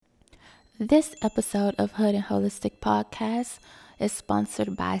This episode of Hood and Holistic Podcast is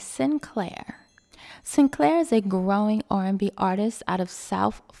sponsored by Sinclair. Sinclair is a growing R&B artist out of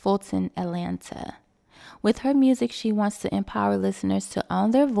South Fulton, Atlanta. With her music, she wants to empower listeners to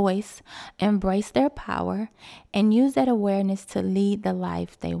own their voice, embrace their power, and use that awareness to lead the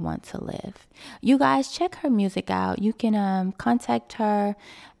life they want to live. You guys, check her music out. You can contact her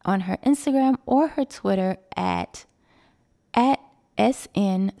on her Instagram or her Twitter at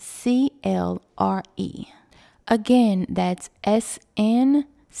SNCLRE. Again, that's SNCLRE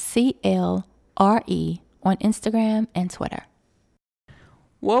on Instagram and Twitter.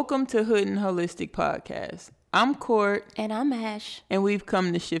 Welcome to Hood and Holistic Podcast. I'm Court. And I'm Ash. And we've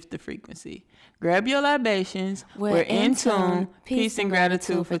come to shift the frequency. Grab your libations. We're in tune. Peace and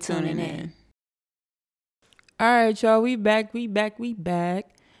gratitude for tuning in. All right, y'all. We back. We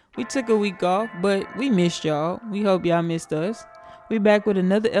took a week off, but we missed y'all. We hope y'all missed us. We back with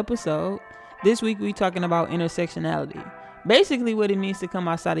another episode. This week we talking about intersectionality. Basically what it means to come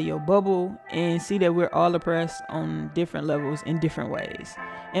outside of your bubble and see that we're all oppressed on different levels in different ways.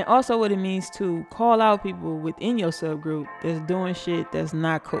 And also what it means to call out people within your subgroup that's doing shit that's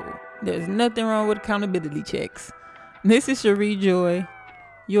not cool. There's nothing wrong with accountability checks. This is Cherie Joy,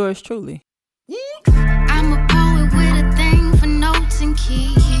 yours truly. I'm a poet with a thing for notes and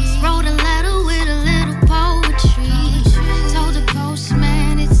keys. Wrote a letter with a little poetry. Told the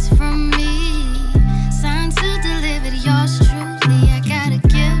postman it's from me. Signed to deliver yours truly. I got a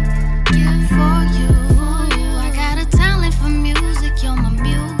gift for you. I got a talent for music. You're my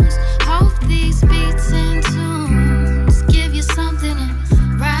muse. Hope these beats and tunes give you something to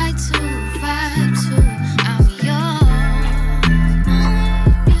ride to, vibe to. I'm yours.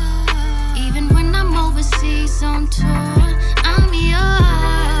 Even when I'm overseas on tour, I'm yours.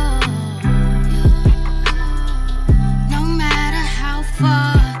 No matter how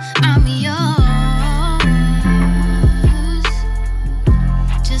far, I'm yours.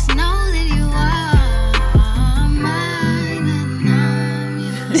 Just know that you are mine and I'm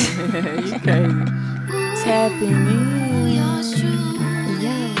yours. You crazy. Tapping in. Yours truly.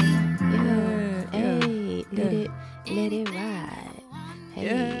 Let it ride.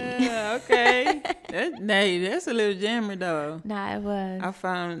 Hey. Yeah, okay. That's a little jammer though. Nah, it was. I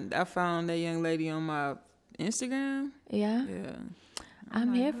found that young lady on my Instagram. Yeah. Yeah.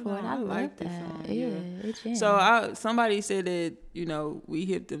 I'm here for it. I love like this that. song, Yeah, it's jam. So somebody said that, we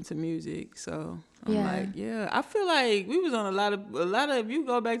hit them to music. So I'm like, I feel like we was on a lot of, if you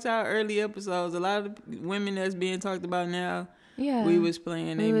go back to our early episodes, a lot of women that's being talked about now, we was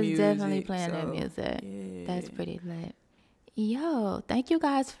playing their music. We was definitely playing their music. Yeah. That's pretty lit. Yo, thank you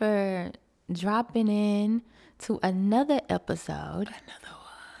guys for dropping in to another episode.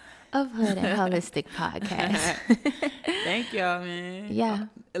 Of Hood and Holistic Podcast. Thank y'all, man. Yeah.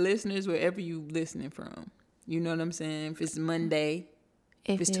 Listeners, wherever you listening from. You know what I'm saying? If it's Monday,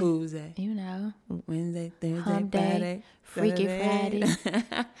 if it's Tuesday. Wednesday, Thursday, Hump Day, Friday. Freaky Saturday.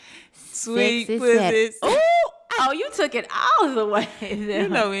 Friday. Sweet Sexy pussies. Oh, you took it all the way. You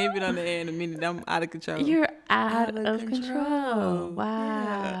know we ain't been on the air in a minute. I'm out of control. You're out of control.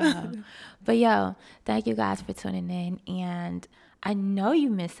 Wow. Yeah. But yo, thank you guys for tuning in. And I know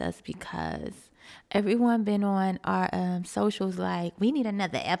you miss us because everyone been on our socials like, we need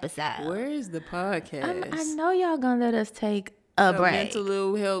another episode. Where is the podcast? I know y'all gonna let us take a break. Mental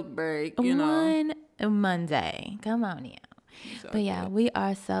little health break, One Monday. Come on now. But yeah, we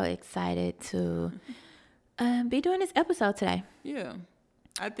are so excited to be doing this episode today. Yeah.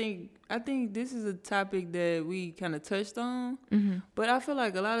 I think this is a topic that we kind of touched on, but I feel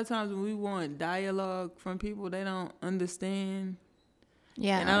like a lot of times when we want dialogue from people, they don't understand.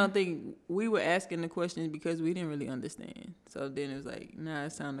 Yeah. And I don't think we were asking the questions because we didn't really understand. So then it was like, nah,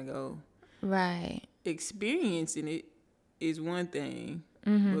 it's time to go. Right. Experiencing it is one thing,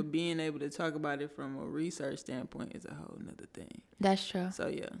 but being able to talk about it from a research standpoint is a whole nother thing. That's true. So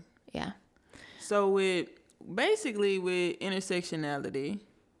yeah. Yeah. So with intersectionality,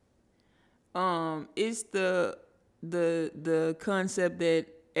 it's the concept that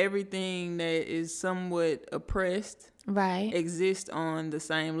everything that is somewhat oppressed exists on the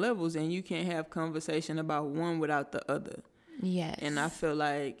same levels, and you can't have conversation about one without the other. Yes. And I feel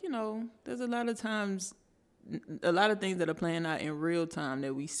like, there's a lot of times, a lot of things that are playing out in real time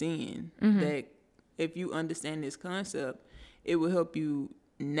that we seeing that if you understand this concept, it will help you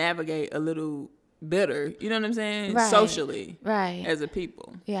navigate a little better, you know what I'm saying? Right. Socially. Right. As a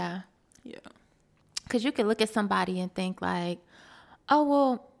people. Yeah. Yeah. Because you could look at somebody and think like, oh,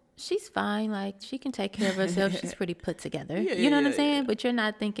 well, she's fine. Like, she can take care of herself. She's pretty put together. Yeah, you know what I'm yeah, saying? yeah. But you're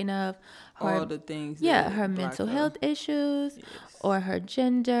not thinking of her, all the things. yeah, that her block mental her. health issues, Yes. or her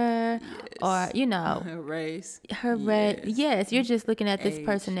gender, or, Yes. you know, Her race. her red. Yes, you're just looking at this Age.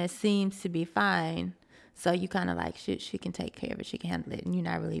 person that seems to be fine. So you kind of like, she can take care of it. She can handle it. And you're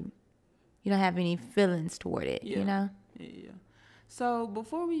not really, you don't have any feelings toward it, Yeah. you know? Yeah. So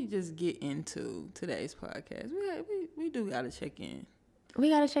before we just get into today's podcast, we do gotta check in. We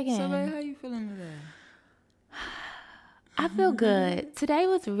got to check in. So, babe, how you feeling today? I feel good. Today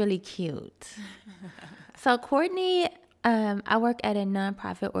was really cute. So Courtney, I work at a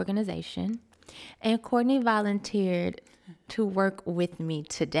nonprofit organization, and Courtney volunteered to work with me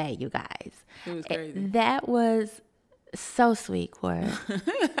today, you guys. It was crazy. That was so sweet, Court.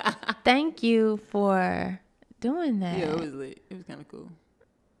 Thank you for doing that. Yeah, it was lit. It was kind of cool.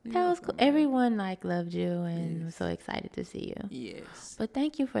 That was cool. Everyone loved you and was so excited to see you. Yes. But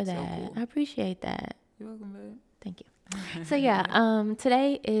thank you for that. cool. I appreciate that. You're welcome, babe. Thank you. So yeah,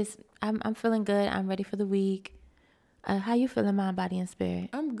 today is I'm feeling good. I'm ready for the week. How you feeling, mind, body, and spirit?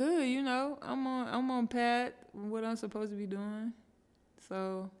 I'm good. You know, I'm on path what I'm supposed to be doing,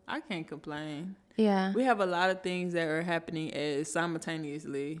 so I can't complain. Yeah, We have a lot of things that are happening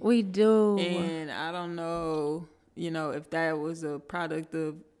simultaneously, we do. and I don't know, if that was a product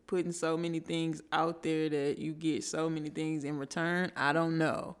of putting so many things out there that you get so many things in return. I don't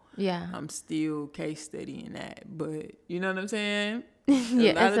know. Yeah, I'm still case studying that, but you know what I'm saying?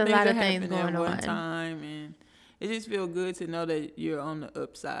 yeah. It's a lot of that things happen going at one on. time, and it just feels good to know that you're on the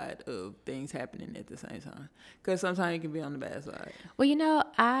upside of things happening at the same time. Because sometimes you can be on the bad side. Well,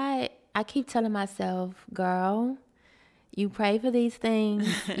 I keep telling myself, girl, you pray for these things,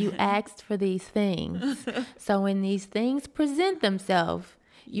 you asked for these things. So when these things present themselves,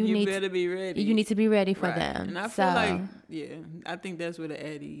 you better be ready. You need to be ready for Right. them. And I feel like, I think that's where the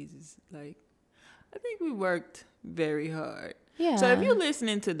at ease is. Like, I think we worked very hard. yeah. So if you're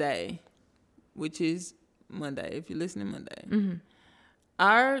listening today, which is Monday, if you're listening Monday,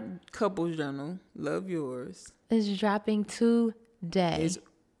 our couples journal, Love Yours, It's dropping today is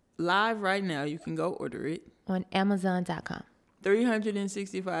live right now. You can go order it. on Amazon.com.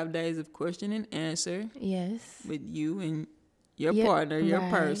 365 days of question and answer Yes. with you and your Yep, partner, your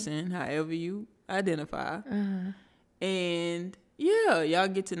right. person, however you identify. Uh-huh. And yeah, y'all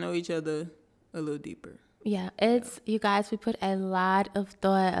get to know each other a little deeper. Yeah, it's you guys. We put a lot of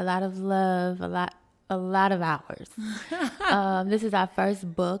thought, a lot of love, a lot of hours. This is our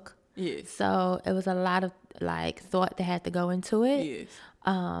first book, Yes. so it was a lot of thought that had to go into it. Yes.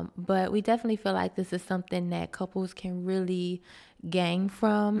 But we definitely feel like this is something that couples can really gain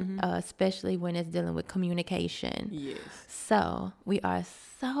from, especially when it's dealing with communication. Yes. So we are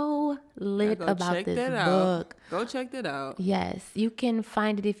so lit Go about check this that book. out. Go check that out. Yes, you can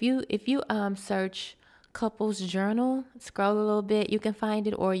find it if you search couples journal, scroll a little bit, you can find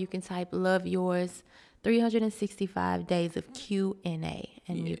it, or you can type Love Yours 365 days of Q&A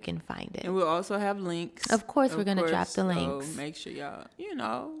and you can find it. And we'll also have links. Of course, we're gonna drop the So links. make sure y'all,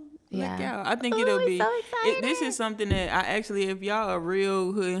 look Yeah. out. I think Ooh, it'll I'm be. so excited. This is something that I actually, if y'all a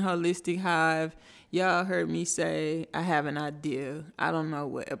real hood and holistic hive, y'all heard me say I have an idea. I don't know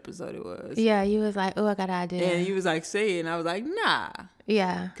what episode it was. Yeah, you was like, oh, I got an idea. And you was like, say it. And I was like, nah.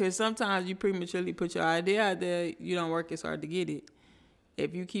 Yeah, Because sometimes you prematurely put your idea out there, you don't work as hard to get it.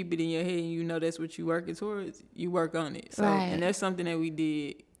 If you keep it in your head and you know that's what you're working towards, you work on it. So, Right. And that's something that we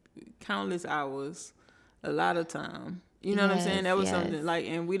did countless hours, a lot of time. You know what I'm saying? That was Yes, something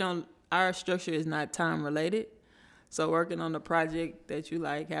and our structure is not time related. So working on the project that you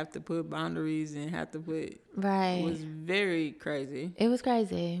have to put boundaries and have to put right. was very crazy. It was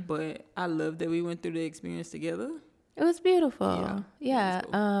crazy. But I love that we went through the experience together. It was beautiful. Yeah, it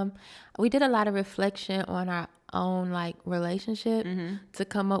was We did a lot of reflection on our own relationship to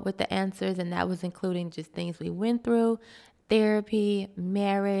come up with the answers, and that was including just things we went through, therapy,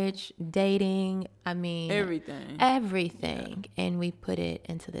 marriage, dating. I mean, everything. And we put it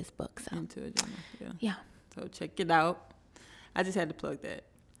into this book. So Into a journal. Yeah. yeah. So check it out. I just had to plug that.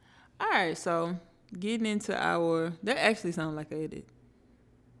 All right, so getting into that actually sounds like an edit.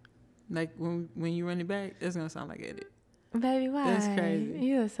 Like when you run it back, that's gonna sound like an edit. Baby, why? That's crazy.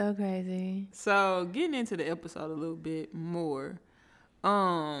 You are so crazy. So getting into the episode a little bit more,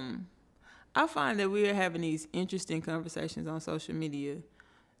 I find that we are having these interesting conversations on social media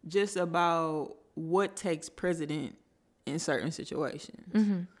just about what takes precedent in certain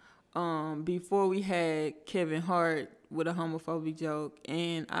situations. Before we had Kevin Hart with a homophobic joke,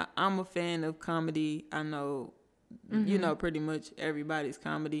 and I'm a fan of comedy. I know, pretty much everybody's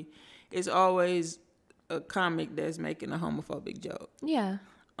comedy. It's always a comic that's making a homophobic joke. Yeah.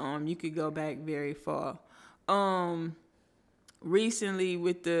 You could go back very far. Recently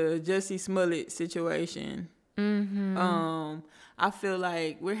with the Jussie Smollett situation, I feel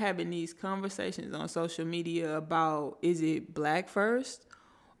like we're having these conversations on social media about, is it black first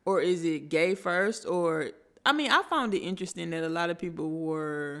or is it gay first? Or, I mean, I found it interesting that a lot of people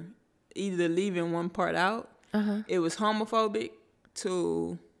were either leaving one part out. It was homophobic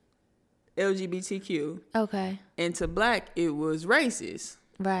to LGBTQ. Okay. And to black, it was racist.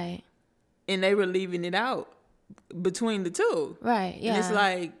 Right. And they were leaving it out between the two. Right, yeah. And it's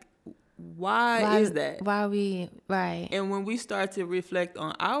like, why is that? Why we, right. And when we start to reflect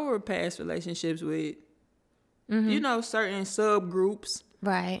on our past relationships with, you know, certain subgroups.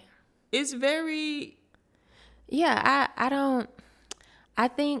 Right. It's very... Yeah, I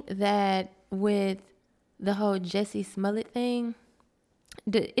think that with the whole Jussie Smollett thing,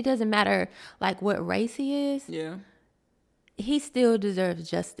 it doesn't matter, like, what race he is. Yeah. He still deserves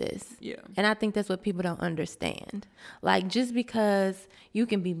justice. Yeah. And I think that's what people don't understand. Like, just because you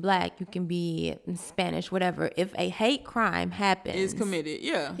can be black, you can be Spanish, whatever, if a hate crime happens... It's committed,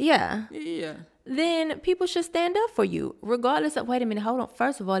 yeah. Yeah. Yeah. Then people should stand up for you, regardless of... Wait a minute, hold on.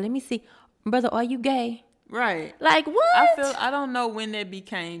 First of all, let me see. Brother, are you gay? Right. Like, what? I don't know when that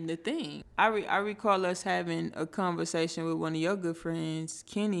became the thing. I recall us having a conversation with one of your good friends,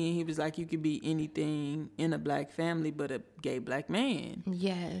 Kenny, and he was like, you could be anything in a black family but a gay black man.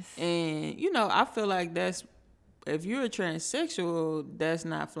 Yes. And, you know, I feel like that's, if you're a transsexual, that's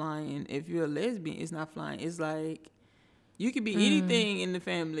not flying. If you're a lesbian, it's not flying. It's like, you could be anything in the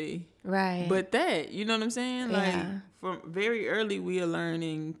family. Right. But that, you know what I'm saying? Yeah. Like, from very early, we are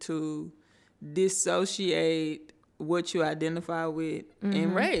learning to dissociate what you identify with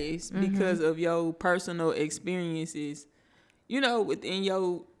and race because of your personal experiences, you know, within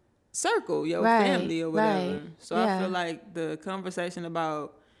your circle, your family or whatever. Right. So I feel like the conversation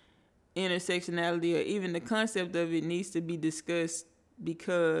about intersectionality or even the concept of it needs to be discussed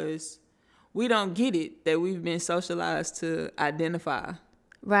because we don't get it that we've been socialized to identify.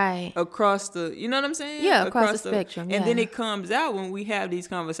 Right. Across the, you know what I'm saying? Yeah, across the spectrum. And then it comes out when we have these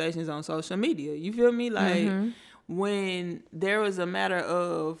conversations on social media. You feel me? Like when there was a matter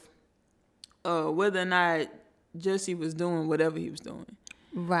of whether or not Jussie was doing whatever he was doing.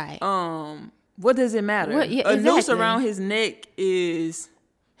 Right. What does it matter? A noose around his neck is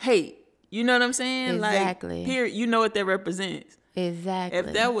hate. You know what I'm saying? Exactly. Like, here, you know what that represents. Exactly.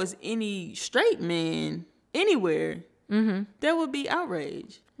 If that was any straight man anywhere, there would be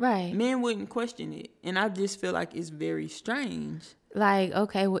outrage. Right. Men wouldn't question it. And I just feel like it's very strange. Like,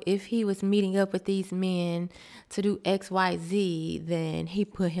 okay, well, if he was meeting up with these men to do X, Y, Z, then he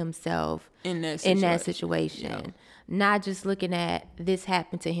put himself in that situation. Yeah. Not just looking at this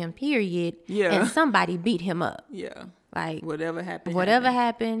happened to him, period. Yeah. And somebody beat him up. Yeah. Like, whatever happened,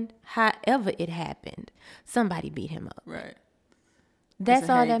 however it happened, somebody beat him up. Right. That's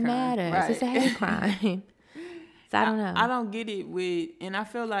all that crime. matters. Right. It's a hate crime. So I don't know. I don't get it with, and I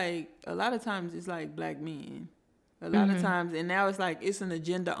feel like a lot of times it's like black men. A lot of times, and now it's like it's an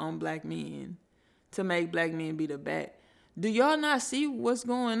agenda on black men to make black men be the bad. Do y'all not see what's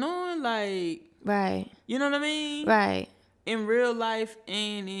going on? Like, right. You know what I mean? Right. In real life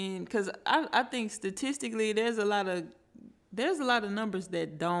and in, because I think statistically there's a lot of numbers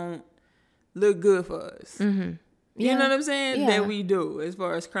that don't look good for us. Mm-hmm. Yeah. You know what I'm saying? Yeah. That we do as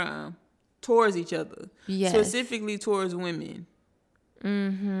far as crime towards each other. Yes. Specifically towards women.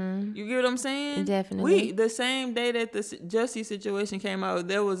 Mm-hmm. You get what I'm saying? Definitely. The same day that the Jussie situation came out,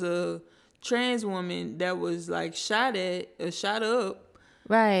 there was a trans woman that was like shot up.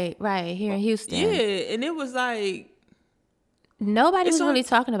 Right, here in Houston. Yeah, and it was like nobody was really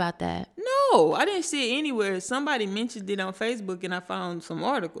talking about that. No, I didn't see it anywhere. Somebody mentioned it on Facebook, and I found some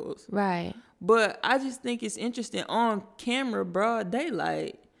articles. Right. But I just think it's interesting on camera, broad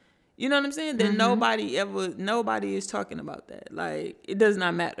daylight. You know what I'm saying? That nobody is talking about that. Like, it does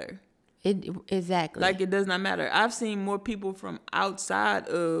not matter. Exactly. Like, it does not matter. I've seen more people from outside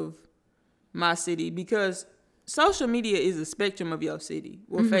of my city because social media is a spectrum of your city.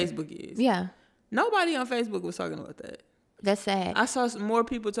 What Facebook is. Yeah. Nobody on Facebook was talking about that. That's sad. I saw some more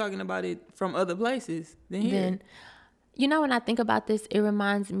people talking about it from other places than here. You know, when I think about this, it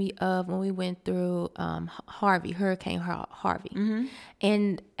reminds me of when we went through Hurricane Harvey. Mm-hmm.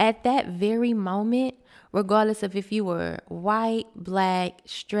 And at that very moment, regardless of if you were white, black,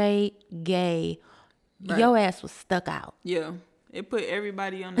 straight, gay, your ass was stuck out. Yeah. It put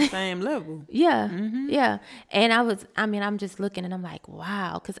everybody on the same level. Yeah. Mm-hmm. Yeah. And I'm just looking and I'm like,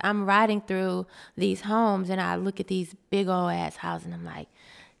 wow. Because I'm riding through these homes and I look at these big old ass houses and I'm like,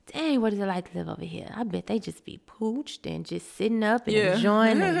 dang, what is it like to live over here? I bet they just be pooched and just sitting up and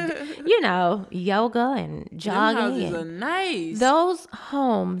enjoying, yoga and jogging. Them houses are nice. Those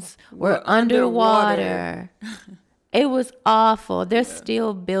homes were underwater. It was awful. They're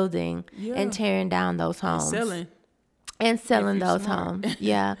still building and tearing down those homes. And selling those homes.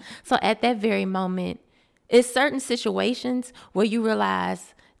 Yeah. So at that very moment, it's certain situations where you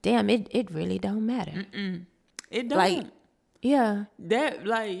realize, damn, it really don't matter. It don't. Like, yeah.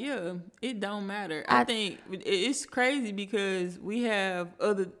 It don't matter. I think it's crazy because we have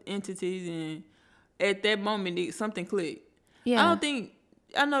other entities, and at that moment, something clicked. Yeah.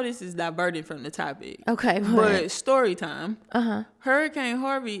 I know this is diverting from the topic. Okay. But story time. Hurricane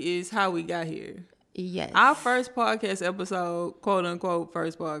Harvey is how we got here. Yes. Our first podcast episode, quote unquote,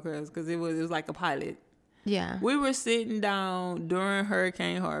 first podcast, because it was like a pilot. Yeah. We were sitting down during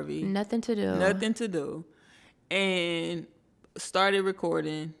Hurricane Harvey. Nothing to do. And started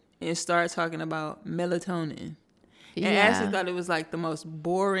recording and started talking about melatonin. And Ashley thought it was like the most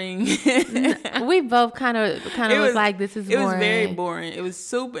boring. We both kind of was like, this is boring. It was very boring. It was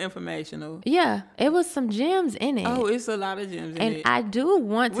super informational. Yeah, it was some gems in it. Oh, it's a lot of gems in it. And I do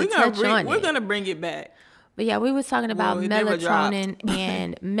want to touch on it. We're going to bring it back. But yeah, we was talking about melatonin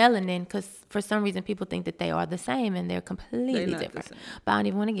and melanin because for some reason people think that they are the same and they're completely different. But I don't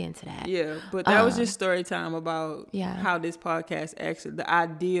even want to get into that. Yeah, but that was just story time about how this podcast actually, the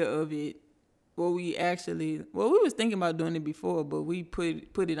idea of it. We was thinking about doing it before, but we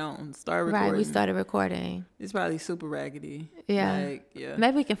put it on, started recording. Right, we started recording. It's probably super raggedy. Yeah.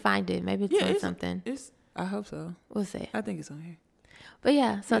 Maybe we can find it. Maybe it's on something. I hope so. We'll see. I think it's on here. But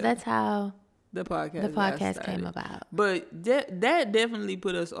yeah, so that's how the podcast came about. But that definitely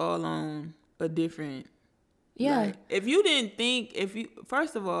put us all on a different. Yeah. Like, if you didn't think,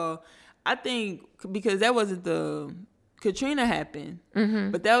 first of all, I think because that wasn't Katrina happened,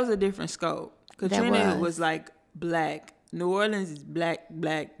 but that was a different scope. Katrina was like black. New Orleans is black.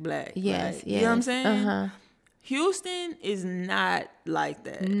 Yes, right? You know what I'm saying? Houston is not like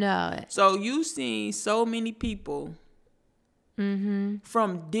that. No. So you seen so many people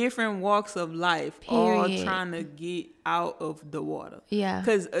from different walks of life all trying to get out of the water. Yeah.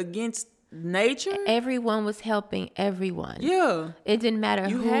 Because against nature, everyone was helping everyone. Yeah. It didn't matter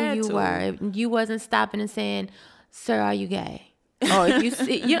who you were. You wasn't stopping and saying, "Sir, are you gay?" Or if you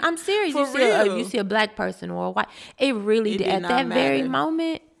see, I'm serious. You see a black person or a white. It really did. At that very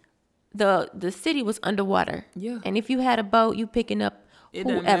moment, the city was underwater. Yeah. And if you had a boat, you picking up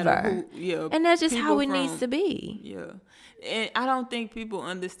whoever. And that's just how it needs to be. Yeah. And I don't think people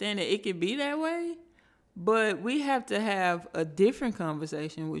understand that it could be that way. But we have to have a different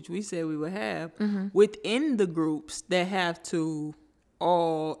conversation, which we said we would have, within the groups that have to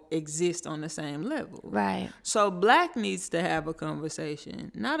all exist on the same level. Right. So black needs to have a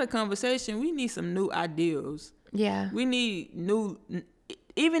conversation. Not a conversation. We need some new ideals. Yeah. We need new,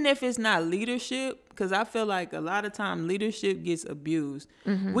 even if it's not leadership, because I feel like a lot of time leadership gets abused.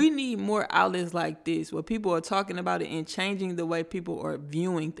 We need more outlets like this where people are talking about it and changing the way people are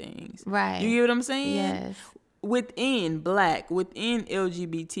viewing things. Right. You get what I'm saying? Yes. Within black, within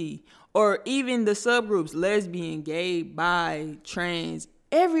LGBT, or even the subgroups, lesbian, gay, bi, trans,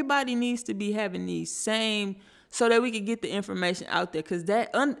 everybody needs to be having these same, so that we can get the information out there. Because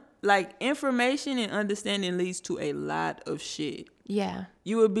that, information and understanding leads to a lot of shit. Yeah.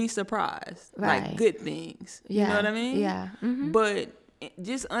 You would be surprised. Right. Like good things. Yeah. You know what I mean? Yeah. Mm-hmm. But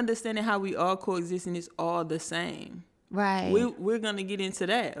just understanding how we all coexist and it's all the same. Right. We're going to get into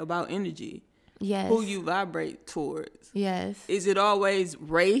that about energy. Yes. Who you vibrate towards. Yes. Is it always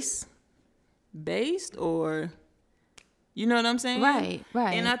race based or, you know what I'm saying? Right.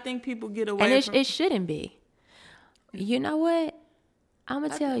 And I think people get away from it shouldn't be. You know what? I'm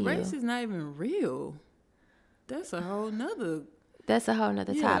going to tell you. Race is not even real. That's a whole nother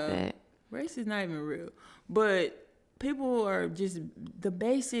topic. Race is not even real. But people are just, the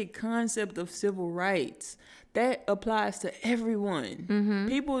basic concept of civil rights, that applies to everyone.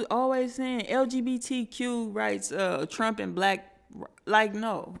 People always saying LGBTQ rights, Trump and black, like,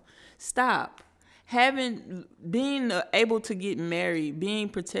 no, stop. Being able to get married, being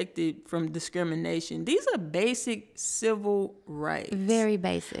protected from discrimination, these are basic civil rights. Very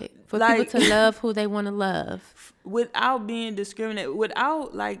basic. For people to love who they want to love. Without being discriminated,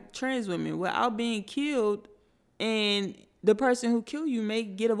 without, like, trans women, without being killed, and the person who killed you may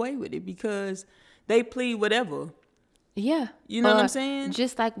get away with it because they plead whatever. Yeah. You know what I'm saying?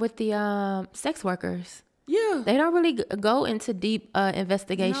 Just like with the sex workers. Yeah. They don't really go into deep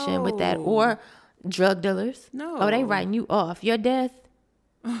investigation with that. Or drug dealers. No. Oh, they writing you off. Your death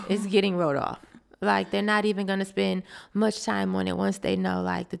is getting wrote off. Like, they're not even going to spend much time on it once they know,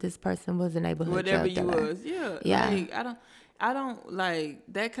 like, that this person was a neighborhood whatever drug dealer. you was. Yeah. Like, I don't like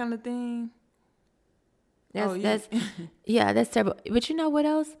that kind of thing. That's terrible. But you know what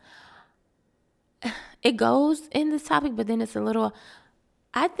else? It goes in this topic, but then it's a little,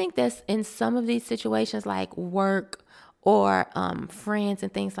 I think that's in some of these situations, like work or friends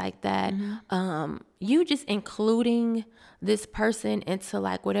and things like that, you just including this person into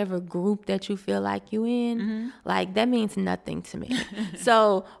like whatever group that you feel like you in, like that means nothing to me.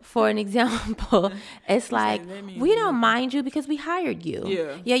 So for an example, it's like we don't mind you because we hired you.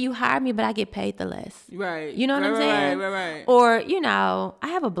 Yeah, you hired me, but I get paid the less. Right. You know what I'm saying? Right. Or, you know, I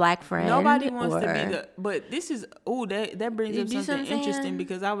have a black friend. Nobody wants to be but this is, that brings up something interesting,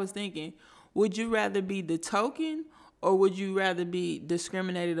 because I was thinking, would you rather be the token or would you rather be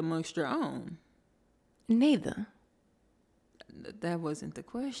discriminated amongst your own? Neither. That wasn't the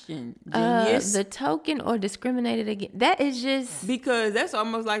question. Genius. The token or discriminated against. That is just... Because that's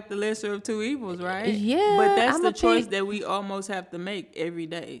almost like the lesser of two evils, right? Yeah. But that's the choice that we almost have to make every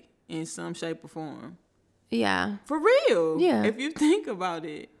day in some shape or form. Yeah. For real. Yeah. If you think about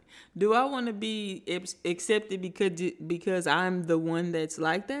it. Do I want to be accepted because I'm the one that's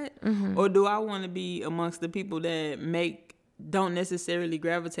like that? Or do I want to be amongst the people that don't necessarily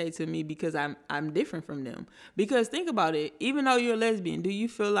gravitate to me because I'm different from them? Because think about it, even though you're a lesbian, do you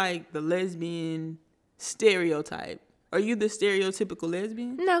feel like the lesbian stereotype? Are you the stereotypical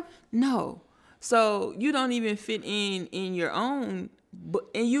lesbian? No. So you don't even fit in your own,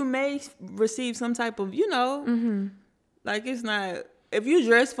 and you may receive some type of, like, it's not, if you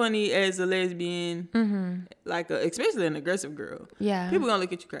dress funny as a lesbian, like especially an aggressive girl, people gonna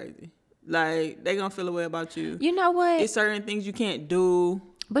look at you crazy. Like, they gonna feel a way about you. You know what? It's certain things you can't do.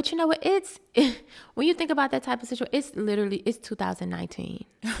 But you know what? When you think about that type of situation, it's 2019.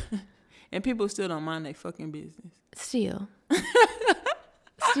 And people still don't mind their fucking business. Still.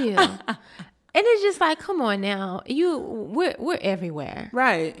 And it's just like, come on now. We're everywhere.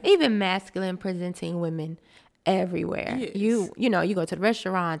 Right. Even masculine presenting women everywhere. Yes. You know, you go to the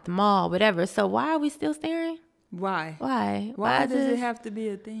restaurant, the mall, whatever. So why are we still staring? Why? Why does it have to be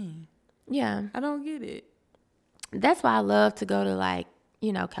a thing? Yeah. I don't get it. That's why I love to go to, like,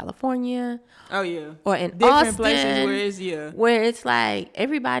 California. Oh, yeah. Or in different Austin, places where it's like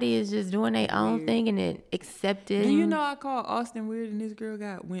everybody is just doing their own thing and it accepted. Do you know I called Austin weird and this girl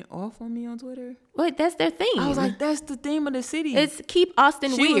went off on me on Twitter? Well, that's their theme. I was like, that's the theme of the city. It's keep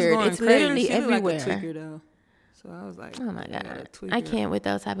Austin weird. It's crazy. literally she everywhere. Like a tweaker, though. So I was like, oh my God, I can't with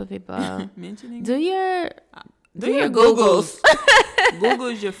those type of people. Mentioning do your Googles.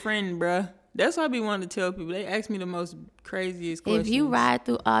 Google's your friend, bruh. That's what I be wanting to tell people. They ask me the most craziest questions. If you ride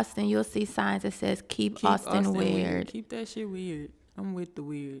through Austin, you'll see signs that says keep Austin weird. Keep that shit weird. I'm with the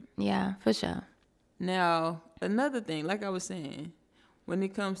weird. Yeah, for sure. Now, another thing, like I was saying, when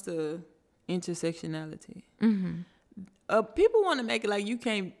it comes to intersectionality, people want to make it like you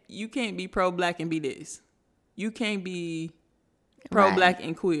can't be pro-black and be this. You can't be pro-black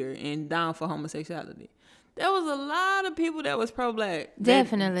and queer and down for homosexuality. There was a lot of people that was pro-black.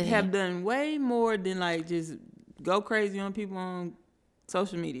 Definitely. Have done way more than like just go crazy on people on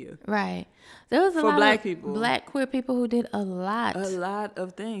social media. Right. There was a lot black of people. Black queer people who did a lot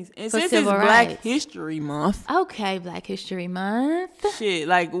of things. And for since it's Black History Month. Okay, Black History Month. Shit,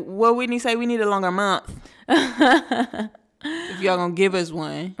 like what Whitney say, we need a longer month. If y'all gonna give us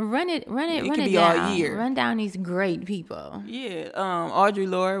one, run it could be down. all year. Run down these great people. Yeah, Audre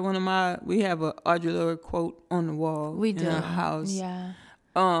Lorde. We have a Audre Lorde quote on the wall. We do. In our house. Yeah.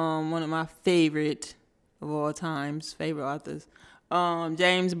 One of my favorite of all times, favorite authors.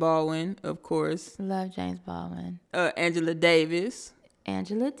 James Baldwin, of course. Love James Baldwin. Angela Davis.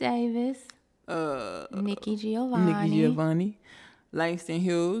 Nikki Giovanni. Langston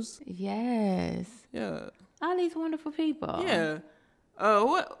Hughes. Yes. Yeah. All these wonderful people. Yeah.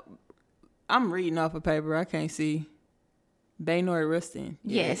 What? I'm reading off a paper. I can't see. Bayard Rustin.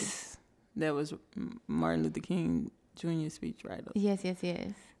 Yes. That was Martin Luther King Jr. speechwriter. Yes.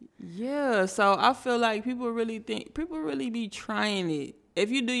 Yeah. So I feel like people really be trying it.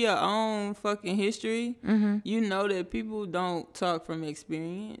 If you do your own fucking history, you know that people don't talk from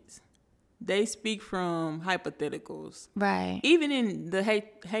experience. They speak from hypotheticals. Right. Even in the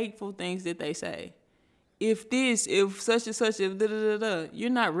hateful things that they say. If such and such, if da-da-da-da,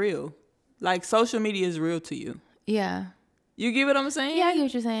 you're not real. Like, social media is real to you. Yeah. You get what I'm saying? Yeah, I get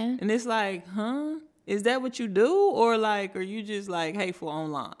what you're saying. And it's like, is that what you do? Or, like, are you just, like, hateful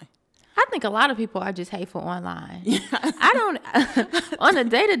online? I think a lot of people are just hateful online. I don't on a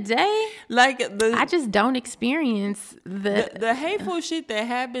day-to-day, like I just don't experience the hateful shit that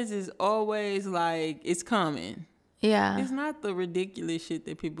happens is always like it's coming. Yeah. It's not the ridiculous shit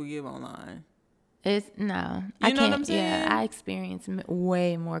that people give online. It's no. You know what I'm saying? Yeah, I experience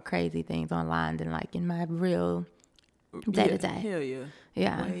way more crazy things online than like in my real day-to-day. Hell yeah.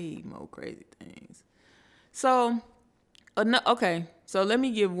 Yeah. Way more crazy things. So, okay. So let me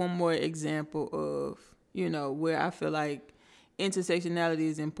give one more example of, where I feel like intersectionality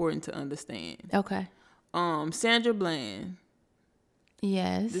is important to understand. Okay. Sandra Bland.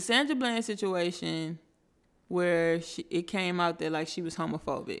 Yes. The Sandra Bland situation where it came out that like she was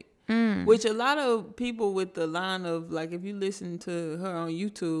homophobic. Which a lot of people with the line of, like, if you listen to her on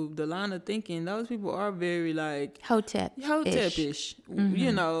YouTube, the line of thinking, those people are very, like... Hotep-ish.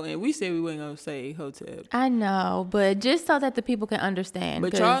 And we said we weren't going to say Hotep. I know, but just so that the people can understand.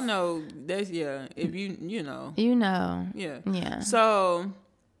 But y'all know, that's, if you know. You know. Yeah. Yeah. So,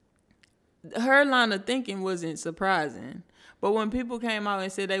 her line of thinking wasn't surprising. But when people came out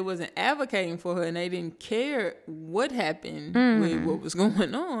and said they wasn't advocating for her and they didn't care what happened with what was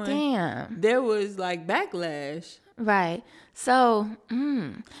going on, damn, there was like backlash. Right. So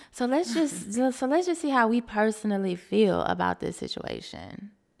let's just see how we personally feel about this situation.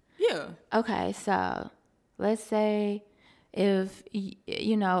 Yeah. Okay. So let's say if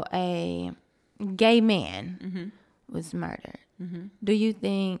a gay man was murdered, do you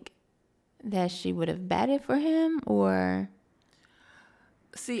think that she would have batted for him or?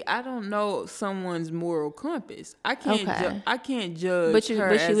 See, I don't know someone's moral compass. I can't judge. But she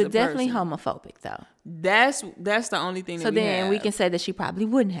was definitely person. Homophobic, though. That's the only thing. So then we can say that she probably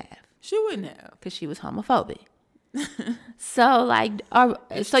wouldn't have. She wouldn't have because she was homophobic. So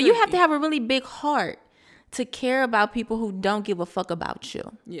you have to have a really big heart to care about people who don't give a fuck about you.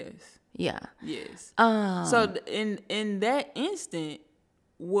 Yes. Yeah. Yes. So in that instant,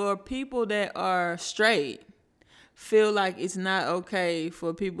 were people that are straight feel like it's not okay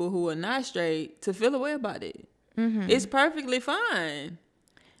for people who are not straight to feel a way about it. It's perfectly fine.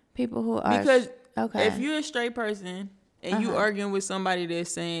 People who are... Because if you're a straight person and you arguing with somebody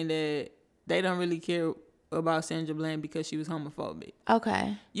that's saying that they don't really care about Sandra Bland because she was homophobic.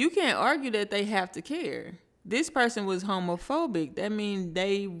 Okay. You can't argue that they have to care. This person was homophobic. That means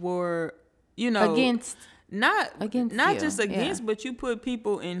they were, against... Not just against, yeah. but you put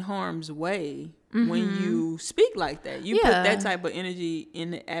people in harm's way when you speak like that. You put that type of energy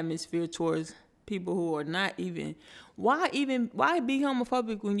in the atmosphere towards people who are not even. Why be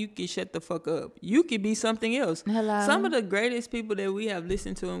homophobic when you can shut the fuck up? You could be something else. Hello. Some of the greatest people that we have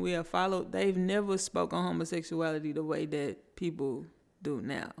listened to and we have followed, they've never spoke on homosexuality the way that people do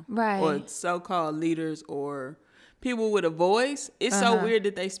now. Right. Or so-called leaders or people with a voice. It's so weird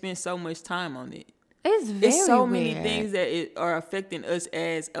that they spend so much time on it. It's so weird. Many things that are affecting us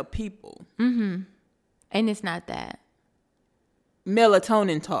as a people. And it's not that.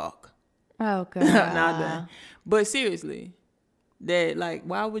 Melatonin talk. Oh, God. Not that. But seriously, that like,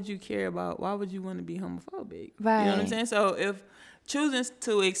 why would you want to be homophobic? Right. You know what I'm saying? So if choosing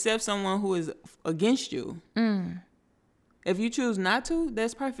to accept someone who is against you, if you choose not to,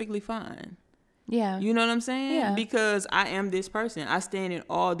 that's perfectly fine. Yeah. You know what I'm saying? Yeah. Because I am this person. I stand in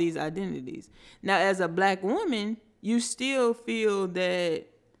all these identities. Now, as a black woman, you still feel that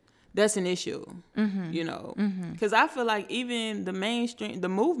that's an issue, Because I feel like even the mainstream, the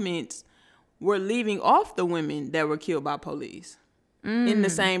movements were leaving off the women that were killed by police in the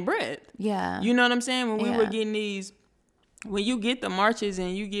same breath. Yeah. You know what I'm saying? When we were getting when you get the marches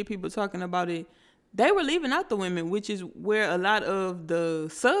and you get people talking about it, they were leaving out the women, which is where a lot of the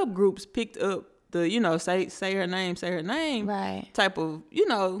subgroups picked up the, say her name, right, type of,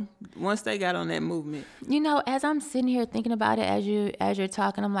 once they got on that movement. As I'm sitting here thinking about it as you're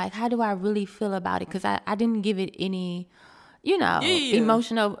talking, I'm like, how do I really feel about it? Because I didn't give it any,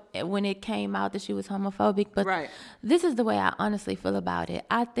 emotional when it came out that she was homophobic. But this is the way I honestly feel about it.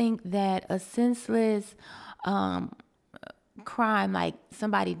 I think that a senseless crime like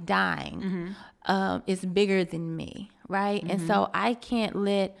somebody dying is bigger than me, right? And so I can't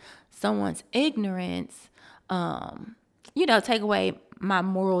let someone's ignorance take away my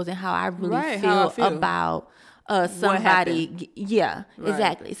morals and how I really feel about somebody. Yeah,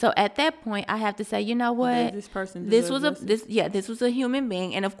 exactly. So at that point I have to say, you know what, this person this was a human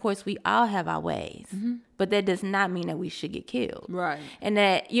being, and of course we all have our ways, but that does not mean that we should get killed, right? And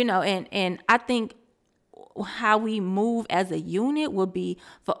that and I think how we move as a unit will be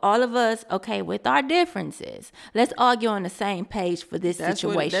for all of us, okay, with our differences, let's argue on the same page for this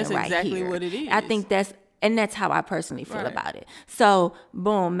situation right here. That's exactly what it is. I think that's And that's how I personally feel about it. So,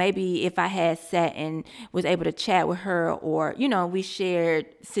 boom, maybe if I had sat and was able to chat with her, or, you know, we shared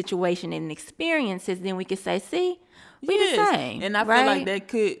situation and experiences, then we could say, see, we the same. And I feel like that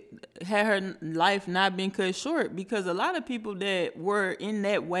could have her life not been cut short, because a lot of people that were in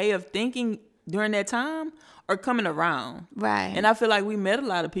that way of thinking during that time are coming around. Right. And I feel like we met a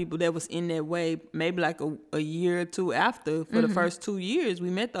lot of people that was in that way, maybe like a year or two after. For the first 2 years, we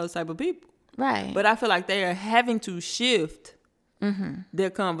met those type of people. Right. But I feel like they are having to shift their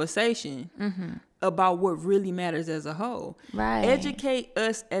conversation about what really matters as a whole. Right. Educate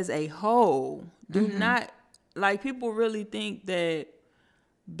us as a whole. Do not, like, people really think that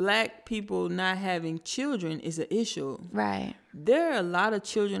Black people not having children is an issue. Right. There are a lot of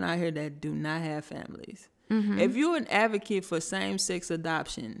children out here that do not have families. If you're an advocate for same-sex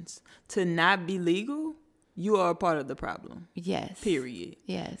adoptions to not be legal, you are a part of the problem. Yes. Period.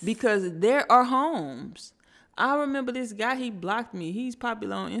 Yes. Because there are homes. I remember this guy, he blocked me. He's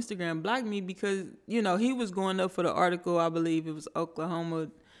popular on Instagram, blocked me because, you know, he was going up for the article, I believe it was Oklahoma,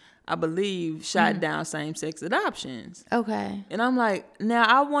 I believe, shot down same-sex adoptions. Okay. And I'm like, now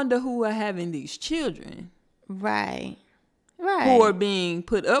I wonder who are having these children. Right. Right. Who are being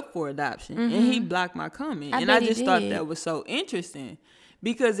put up for adoption. And he blocked my comment. And I just thought that was so interesting.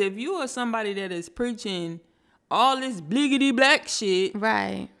 Because if you are somebody that is preaching all this bliggity black shit,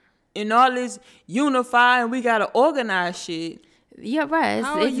 right, and all this unify and we gotta organize shit, yeah, right.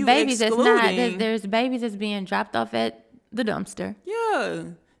 It's babies that's not. There's babies that's being dropped off at the dumpster. Yeah,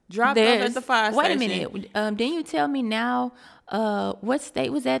 dropped off at the fire station. Wait a minute. Didn't you tell me now? What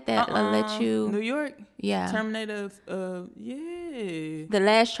state was that let you? New York. Yeah. Terminator. Yeah. The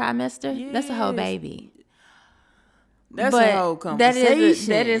last trimester. Yes. That's a whole baby. That's a whole conversation.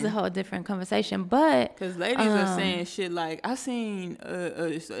 That is a whole different conversation. But because ladies are saying shit like, I seen,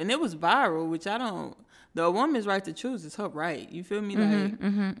 and it was viral, which I don't. The woman's right to choose is her right. You feel me?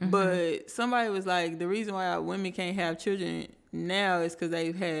 But somebody was like, the reason why women can't have children now is because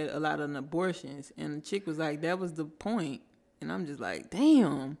they've had a lot of abortions, and the chick was like, that was the point. And I'm just like,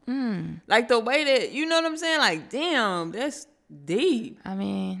 damn. Like the way that, you know what I'm saying? Like, damn, that's deep. I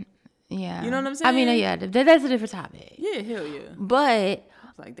mean, yeah. You know what I'm saying? I mean, yeah, that's a different topic. Yeah, hell yeah. But I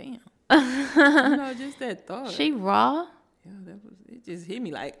was like, damn. You know, just that thought. She raw. Yeah, it just hit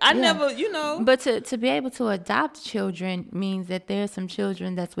me like, I never, you know. But to be able to adopt children means that there's some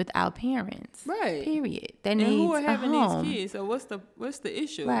children that's without parents. Right. Period. That and needs who are having a home. these kids? So what's the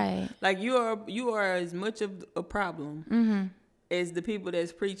issue? Right. Like you are as much of a problem as the people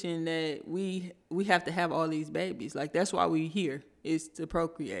that's preaching that we have to have all these babies. Like that's why we here, is to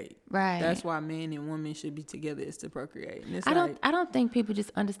procreate. Right. That's why men and women should be together, is to procreate. And it's I don't think people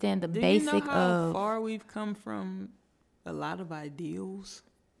just understand the do basic you know how of far we've come from a lot of ideals.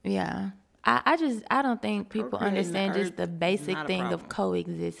 Yeah. I don't think people understand just the basic thing of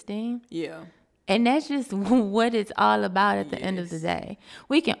coexisting. Yeah. And that's just what it's all about at the end of the day.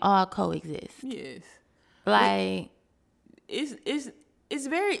 We can all coexist. Yes. Like it's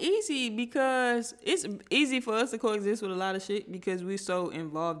very easy, because it's easy for us to coexist with a lot of shit because we're so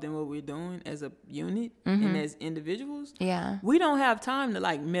involved in what we're doing as a unit and as individuals. Yeah. We don't have time to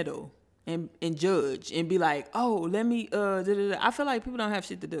like meddle and judge and be like, oh, let me I feel like people don't have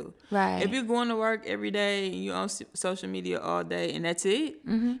shit to do. Right. If you're going to work every day and you're on social media all day and that's it,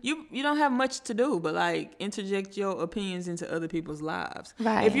 you don't have much to do but like interject your opinions into other people's lives.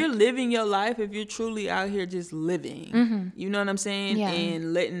 Right. If you're living your life, if you're truly out here just living, you know what I'm saying? Yeah.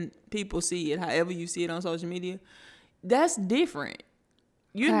 And letting people see it however you see it on social media, that's different.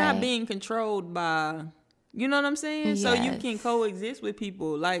 You're not being controlled by, you know what I'm saying? Yes. So you can coexist with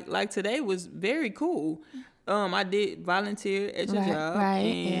people. Like today was very cool. I did volunteer at your job. Right,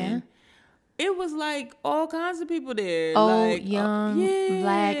 and it was like all kinds of people there. Old, like, young,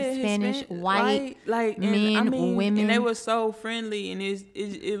 black, Spanish, white, like men, women. And they were so friendly, and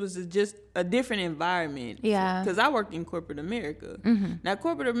it was just a different environment. Yeah. Because I worked in corporate America. Now,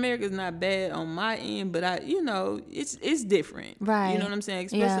 corporate America is not bad on my end, but it's different. Right. You know what I'm saying?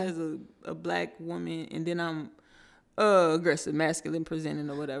 Especially as a black woman, and then I'm aggressive, masculine presenting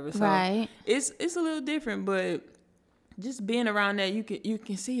or whatever. So right. It's a little different, but just being around that, you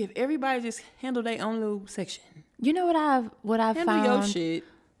can see if everybody just handle their own little section. You know what I've handle found, your shit.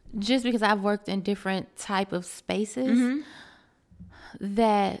 Just because I've worked in different type of spaces,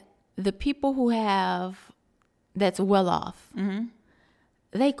 that the people who that's well off,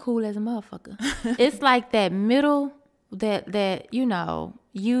 they cool as a motherfucker. It's like that middle that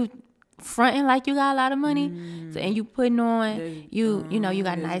you fronting like you got a lot of money, so, and you putting on you know, you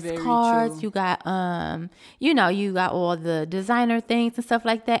got nice cars, true. you got you know, you got all the designer things and stuff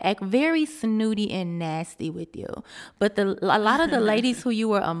like that, act very snooty and nasty with you. But a lot of the ladies who you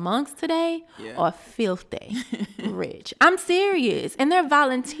were amongst today are filthy rich. I'm serious, and they're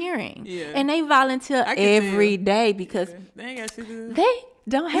volunteering, and they volunteer every day because they ain't got shit to do. they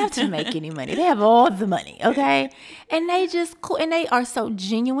don't have to make any money. They have all the money, okay? And they just cool, and they are so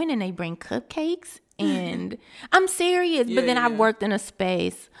genuine, and they bring cupcakes, and I'm serious. But then I've worked in a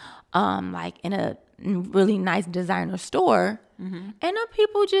space, like in a really nice designer store, and the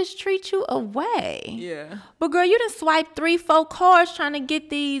people just treat you away. Yeah. But girl, you done swiped 3-4 cards trying to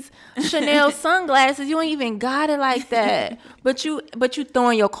get these Chanel sunglasses. You ain't even got it like that. But you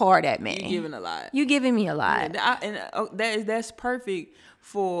throwing your card at me. You giving a lot. You giving me a lot. And that's perfect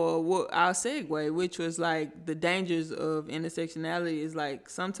for what our segue, which was like the dangers of intersectionality is like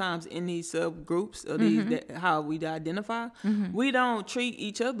sometimes in these subgroups of these how we identify, we don't treat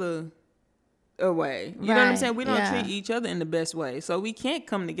each other away. You know what I'm saying? We don't treat each other in the best way. So we can't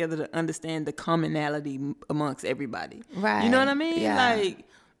come together to understand the commonality amongst everybody. Right. You know what I mean? Yeah. Like,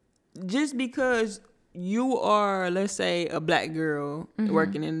 just because you are, let's say, a black girl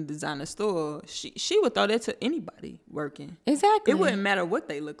working in a designer store, she would throw that to anybody working. Exactly. It wouldn't matter what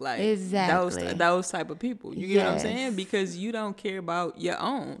they look like. Exactly. Those type of people. You get what I'm saying? Because you don't care about your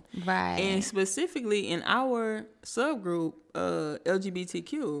own. Right. And specifically in our subgroup,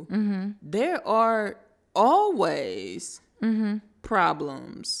 LGBTQ, there are always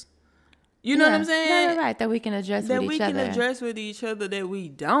problems. You know what I'm saying? Right. That we can address with each other. That we can address with each other that we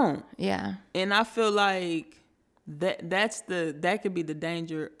don't. Yeah. And I feel like that could be the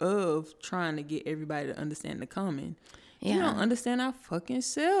danger of trying to get everybody to understand the common. Yeah. You don't understand our fucking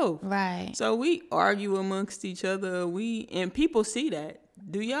self. Right. So we argue amongst each other. And people see that.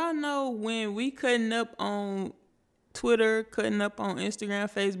 Do y'all know when we cutting up on Twitter, cutting up on Instagram,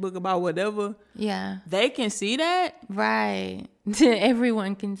 Facebook about whatever? Yeah. They can see that. Right.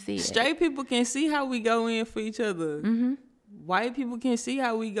 Everyone can see it. Straight people can see how we go in for each other. White people can see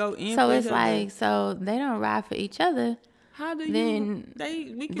how we go in So for it's each like, other. so they don't ride for each other. How do Then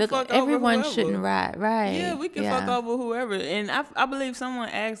we can fuck over everyone whoever. shouldn't ride. Right. Yeah, we can fuck over whoever. And I believe someone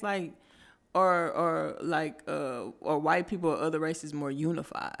asked like, or white people or other races more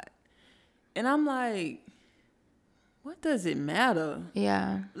unified. And I'm like, what does it matter?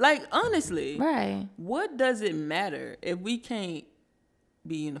 Yeah. Like, honestly, Right. what does it matter if we can't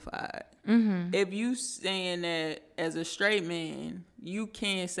be unified? If you saying that as a straight man, you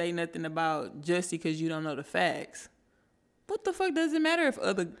can't say nothing about just because you don't know the facts. What the fuck does it matter if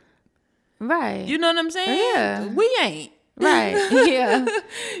other... Right. You know what I'm saying? Yeah. We ain't. Right. Yeah.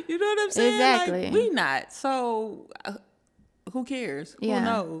 You know what I'm saying? Exactly. Like, we not. So... who cares? Yeah. Who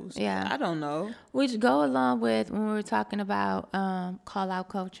knows? Yeah. I don't know. Which go along with when we were talking about call out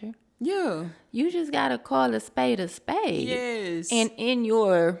culture. Yeah. You just gotta call a spade a spade. Yes. And in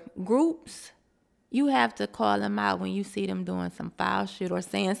your groups, you have to call them out when you see them doing some foul shit or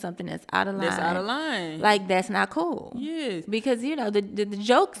saying something that's out of line. That's out of line. Like, that's not cool. Yes. Because, you know, the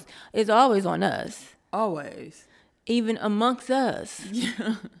jokes is always on us. Always. Even amongst us.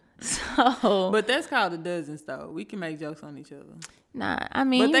 Yeah. So. But that's called a dozens, though. We can make jokes on each other. Nah, I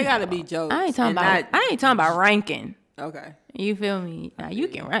mean. But they gotta be jokes. I ain't talking about ranking. Okay. You feel me? Now, you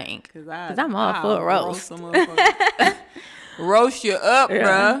can rank. Cause I'm all for a roast. Roast you up,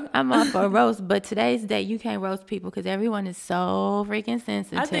 bruh. I'm all for a roast, but today's day you can't roast people because everyone is so freaking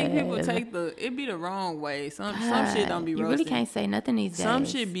sensitive. I think people take it be the wrong way. Some shit don't be roasted. You really can't say nothing these days. Some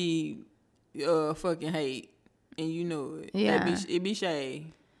shit be fucking hate, and you know it. Yeah. It be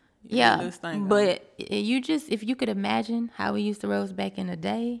shade. Yeah, but if you could imagine how we used to roast back in the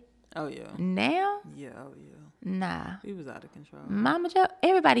day. Oh yeah. Now. Yeah. Oh yeah. Nah. He was out of control. Mama Joe,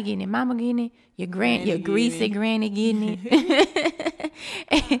 everybody getting it. Mama getting it. Your greasy granny getting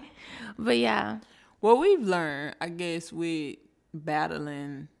it. But yeah. What we've learned, I guess, with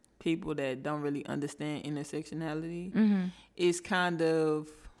battling people that don't really understand intersectionality is kind of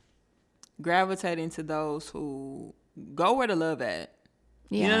gravitating to those who go where the love at.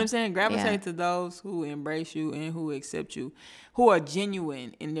 You know what I'm saying? Gravitate to those who embrace you and who accept you, who are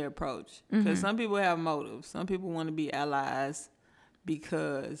genuine in their approach. Because some people have motives. Some people want to be allies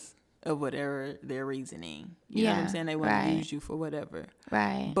because of whatever their reasoning. You know what I'm saying? They want to use you for whatever.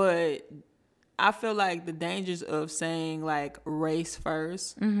 Right. But I feel like the dangers of saying like race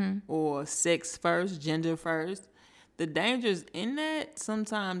first or sex first, gender first, the dangers in that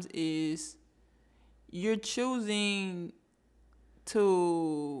sometimes is you're choosing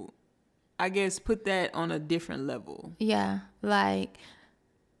to, I guess, put that on a different level. Yeah, like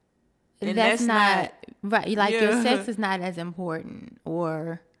And that's not right. Like yeah. your sex is not as important,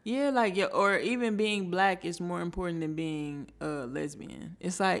 or like or even being black is more important than being lesbian.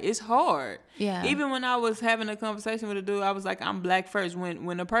 It's like it's hard. Yeah. Even when I was having a conversation with a dude, I was like, I'm black first.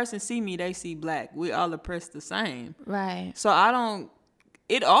 When a person see me, they see black. We all oppressed the same. Right. So I don't.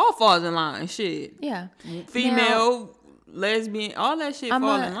 It all falls in line. Shit. Yeah. Female, lesbian, all that shit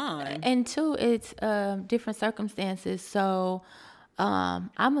fall in line. And two, it's different circumstances. So I'm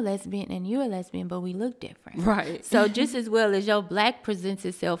a lesbian and you're a lesbian, but we look different. Right. So just as well as your black presents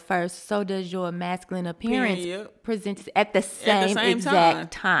itself first, so does your masculine appearance present at the same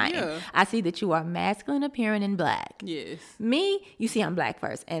exact time. Yeah. I see that you are masculine appearing in black. Yes. Me, you see I'm black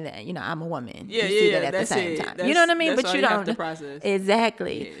first, and then I'm a woman. Yeah, you see that yeah, at the same time. That's, you know what I mean? That's But all you don't have to process.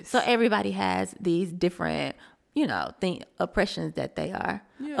 Exactly. Yes. So everybody has these different oppressions that they are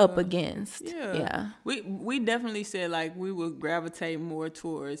up against. Yeah. We definitely said like we would gravitate more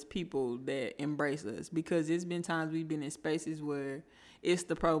towards people that embrace us, because it's been times we've been in spaces where it's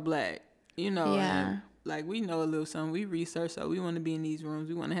the pro-black, and like we know a little something, we research, so we want to be in these rooms,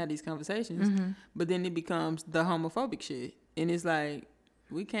 we want to have these conversations, but then it becomes the homophobic shit, and it's like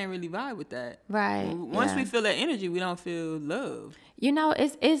we can't really vibe with that. Right. Once we feel that energy, we don't feel love.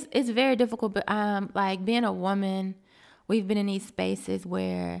 It's very difficult, but like being a woman, we've been in these spaces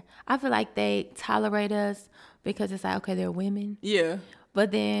where I feel like they tolerate us because it's like, okay, they're women. Yeah.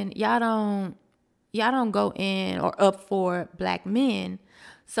 But then y'all don't go in or up for black men.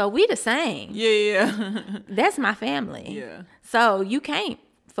 So we the same. Yeah. That's my family. Yeah. So you can't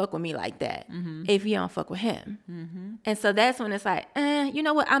fuck with me like that if you don't fuck with him. And so that's when it's like, you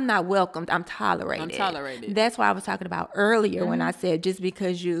know what? I'm not welcomed. I'm tolerated. That's why I was talking about earlier when I said just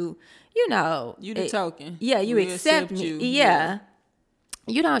because you the token. Yeah, you we accept me. You. Yeah.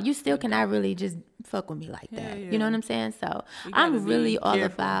 You still cannot really just fuck with me like that. Yeah. You know what I'm saying? So I'm really all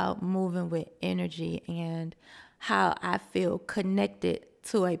about moving with energy and how I feel connected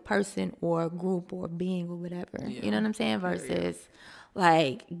to a person or a group or being or whatever. Yeah. You know what I'm saying? Versus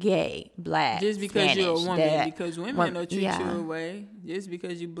like gay, black, just because Spanish, you're a woman, that, because women will treat you away. Just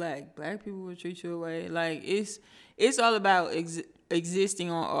because you black people will treat you away. Like it's all about existing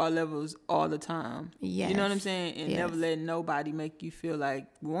on all levels all the time. Yes. You know what I'm saying? And never let nobody make you feel like,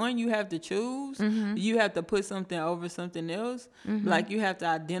 one, you have to choose. You have to put something over something else. Like you have to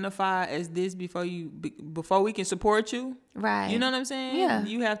identify as this before we can support you. Right. You know what I'm saying? Yeah.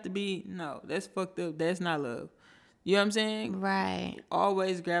 You have to be, no, that's fucked up. That's not love. You know what I'm saying? Right.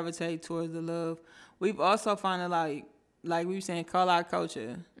 Always gravitate towards the love. We've also found like we were saying, call out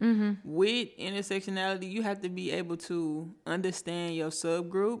culture. With intersectionality, you have to be able to understand your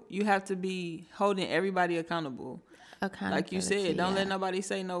subgroup. You have to be holding everybody accountable. Like you said, don't let nobody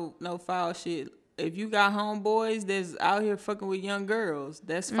say no foul shit. If you got homeboys that's out here fucking with young girls,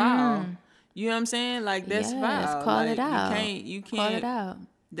 that's foul. You know what I'm saying? Like that's foul. Call like, it out. You can't. Call it out.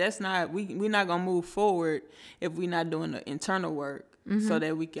 That's not, we're not gonna move forward if we're not doing the internal work, so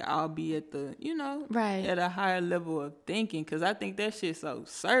that we can all be at the, right, at a higher level of thinking. Cause I think that shit's so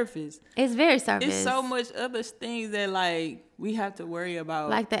surface. It's very surface. It's so much other things that like we have to worry about,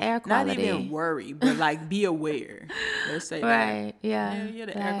 like the air quality. Not even worry, but like be aware. Let's say right, that. Yeah.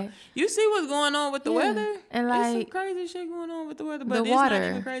 Air. You see what's going on with the weather, and like there's some crazy shit going on with the weather, but the it's water. not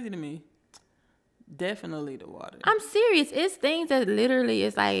even crazy to me. Definitely the water. I'm serious. It's things that literally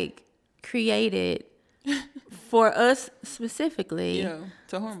is like created for us specifically. Yeah,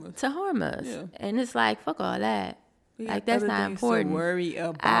 to harm us. Yeah. And it's like, fuck all that. Like that's not important. To worry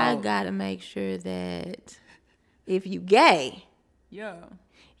about. I gotta make sure that if you gay,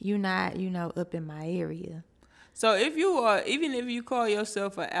 you're not, up in my area. So if you are, even if you call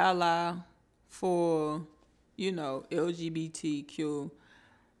yourself an ally for, LGBTQ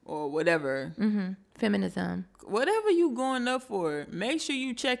or whatever. Feminism. Whatever you going up for, make sure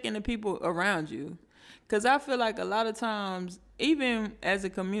you check in the people around you. Because I feel like a lot of times, even as a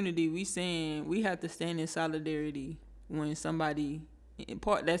community, we have to stand in solidarity when somebody,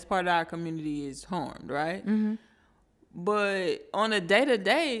 that's part of our community, is harmed, right? But on a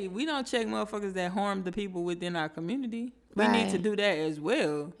day-to-day, we don't check motherfuckers that harm the people within our community. We need to do that as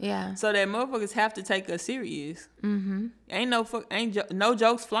well. Yeah. So that motherfuckers have to take us serious. Ain't no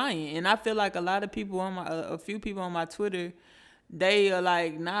jokes flying. And I feel like a lot of people a few people on my Twitter, they are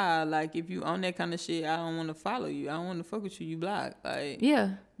like, nah, like if you own that kind of shit, I don't want to follow you. I don't want to fuck with you. You block. Like,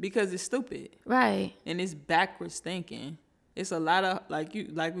 yeah. Because it's stupid. Right. And it's backwards thinking. It's a lot of like we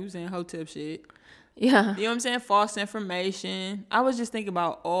were saying, hotep shit. Yeah. You know what I'm saying? False information. I was just thinking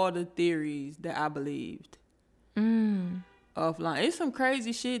about all the theories that I believed. Offline. It's some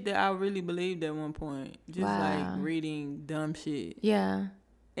crazy shit that I really believed at one point. Just like reading dumb shit. Yeah.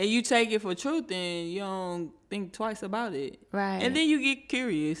 and you take it for truth, then you don't think twice about it. Right. And then you get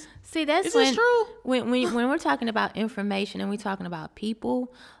curious. See, that's Is this true? When we're talking about information and we're talking about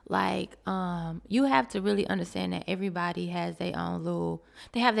people, like you have to really understand that everybody has their own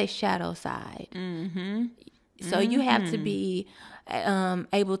they have their shadow side. Mm-hmm. So you have to be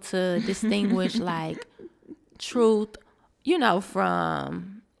able to distinguish like truth,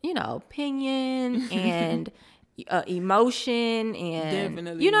 from opinion and emotion, and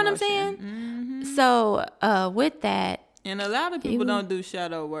definitely you know emotion. what I'm saying. Mm-hmm. So with that, and a lot of people don't do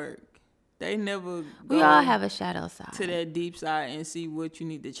shadow work. They never. We all have a shadow side. To that deep side and see what you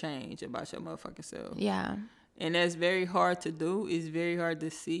need to change about your motherfucking self. Yeah. And that's very hard to do. It's very hard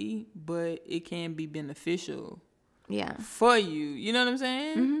to see, but it can be beneficial. Yeah. For you. You know what I'm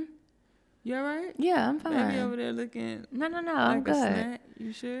saying? Mm-hmm. You all right? Yeah, I'm fine. Baby over there looking. No, like I'm good. A snack.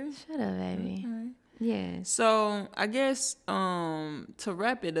 You sure? Shut up, baby. Okay. Yeah. So I guess to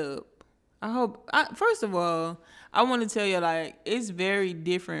wrap it up, first of all, I want to tell you, like, it's very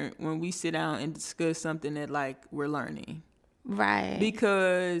different when we sit down and discuss something that, like, we're learning. Right.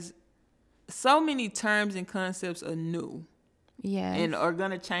 Because so many terms and concepts are new. Yeah. And are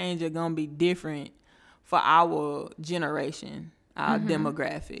going to change, are going to be different for our generation, our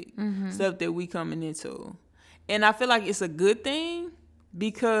demographic, stuff that we coming into. And I feel like it's a good thing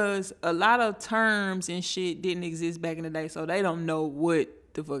because a lot of terms and shit didn't exist back in the day, so they don't know what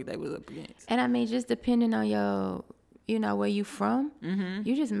the fuck they was up against. And I mean, just depending on your, where you from,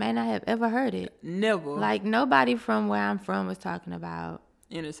 you just may not have ever heard it. Never. Like, nobody from where I'm from was talking about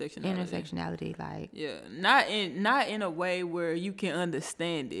intersectionality. Like, yeah, not in a way where you can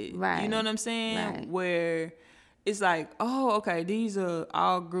understand it. Right. You know what I'm saying? Right. Where it's like, oh, okay, these are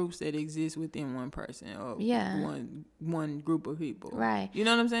all groups that exist within one person or one group of people. Right. You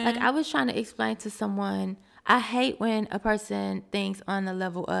know what I'm saying? Like, I was trying to explain to someone, I hate when a person thinks on the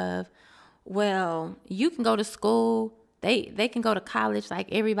level of, well, you can go to school, they can go to college, like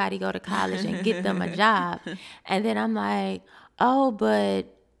everybody go to college and get them a job. And then I'm like, oh, but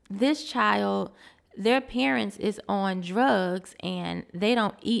this child, their parents is on drugs and they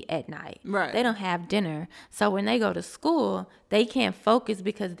don't eat at night. Right. They don't have dinner. So when they go to school, they can't focus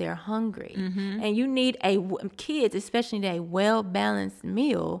because they're hungry. And you need kids, especially a well-balanced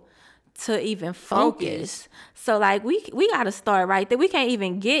meal to even focus. So like we got to start right there. We can't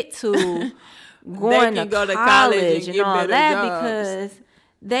even get to going to college and all that jobs.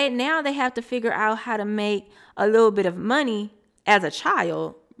 Because they have to figure out how to make a little bit of money as a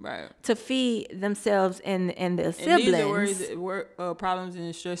child, right, to feed themselves and their siblings. These are problems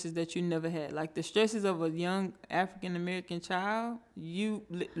and stresses that you never had. Like the stresses of a young African American child,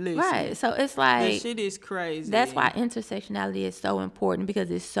 listen. Right. So it's like, that shit is crazy. That's why intersectionality is so important, because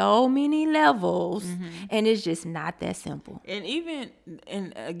there's so many levels and it's just not that simple. And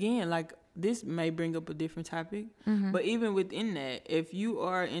again, like, this may bring up a different topic, but even within that, if you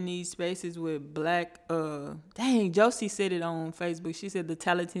are in these spaces with black, Josie said it on Facebook. She said the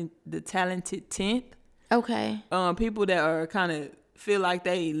talented 10th. Okay. People that are kind of feel like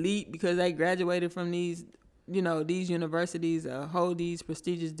they elite because they graduated from these, these universities, hold these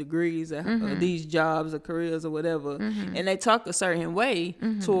prestigious degrees, these jobs or careers or whatever, and they talk a certain way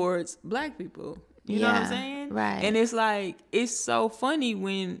towards black people. You know what I'm saying? Right. And it's like, it's so funny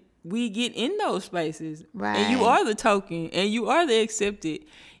when we get in those spaces, right, and you are the token and you are the accepted,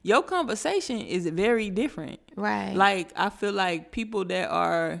 your conversation is very different. Right. Like, I feel like people that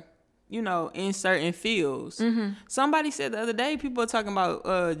are, in certain fields. Somebody said the other day, people are talking about,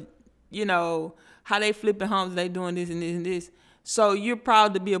 how they flipping homes, they doing this and this and this. So you're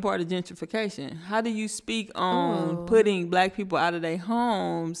proud to be a part of gentrification. How do you speak on putting black people out of their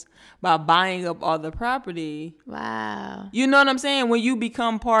homes by buying up all the property? Wow. You know what I'm saying? When you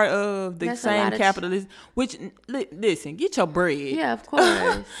become part of the same capitalist, which, listen, get your bread. Yeah, of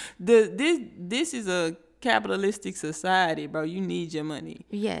course. This is a capitalistic society, bro. You need your money.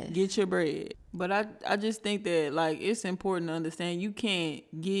 Yes. Get your bread. But I just think that, like, it's important to understand you can't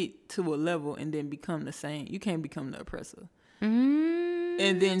get to a level and then become the same. You can't become the oppressor. And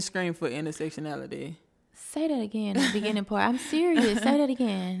then scream for intersectionality. Say that again, the beginning part. I'm serious. Say that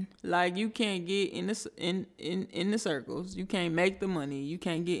again. Like, you can't get in the circles. You can't make the money. You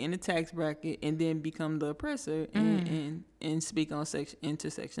can't get in the tax bracket and then become the oppressor and speak on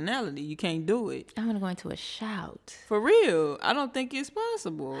intersectionality. You can't do it. I'm gonna go into a shout. For real, I don't think it's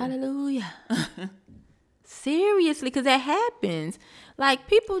possible. Hallelujah. Seriously, because that happens. Like,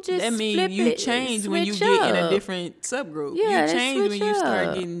 people just that means you change when you get in a different subgroup. Yeah, you change when you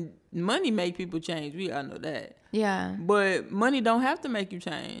start getting money. Make people change. We all know that. Yeah. But money don't have to make you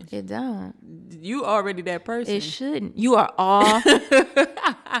change. It don't. You already that person. It shouldn't. You are all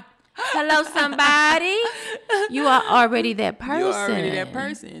know somebody, you are already that person. You're already that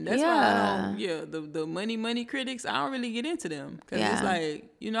person. That's why the money critics, I don't really get into them. Because it's like,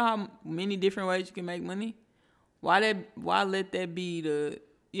 you know how many different ways you can make money? Why let that be the,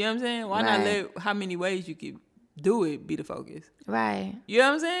 you know what I'm saying? Why not let how many ways you can do it be the focus? Right. You know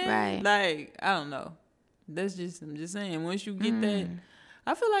what I'm saying? Right. Like, I don't know. I'm just saying, once you get that,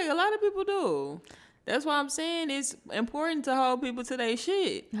 I feel like a lot of people do. That's why I'm saying it's important to hold people to their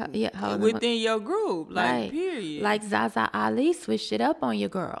shit within your group. Like, period. Like Zaza Ali switched it up on your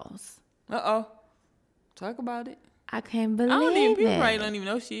girls. Uh-oh. Talk about it. I can't believe it. People probably don't even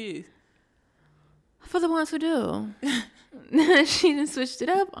know she is. For the ones who do. She done switched it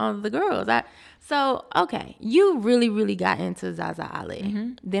up on the girls. So, okay, you really, really got into Zaza Ali.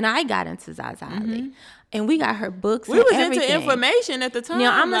 Mm-hmm. Then I got into Zaza Ali. And we got her books and everything. We was into information at the time.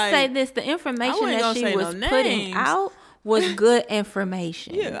 Now, I'm going to say this. The information that she was putting out was good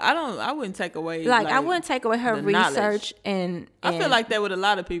information. Yeah, I wouldn't take away. Like I wouldn't take away her research and I feel like that with a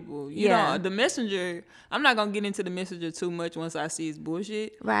lot of people. You know, the Messenger, I'm not going to get into the Messenger too much once I see it's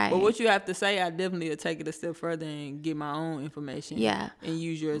bullshit. Right. But what you have to say, I definitely will take it a step further and get my own information. Yeah. And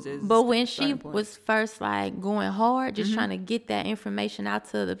use yours as But when she was first like going hard, just trying to get that information out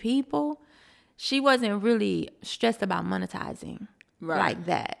to the people, she wasn't really stressed about monetizing like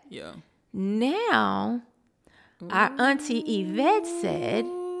that. Yeah. Now, our auntie Yvette said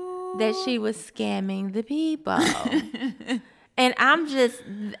that she was scamming the people. And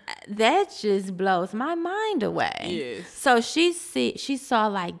that just blows my mind away. Yes. So she saw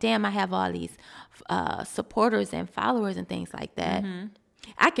like, damn, I have all these supporters and followers and things like that. Mm-hmm.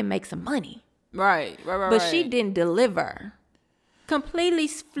 I can make some money. Right. But she didn't deliver. Completely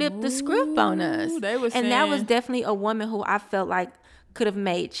flipped the script on us. That was definitely a woman who I felt like could have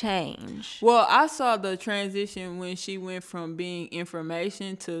made change. Well, I saw the transition when she went from being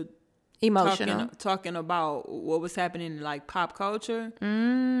information to emotional, talking about what was happening in like pop culture.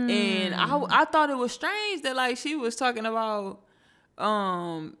 And I thought it was strange that like she was talking about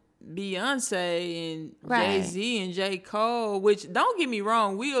Beyonce and Jay-Z and J. Cole, which don't get me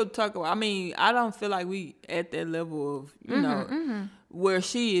wrong, we'll talk about, I mean, I don't feel like we at that level of, you know, where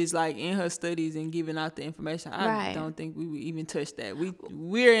she is like in her studies and giving out the information. I don't think we would even touch that.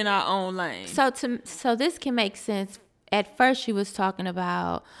 We're in our own lane. So this can make sense. At first she was talking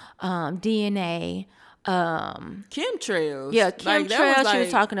about DNA, chemtrails. Yeah, chemtrails. She was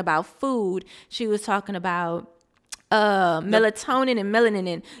talking about food. She was talking about melatonin and melanin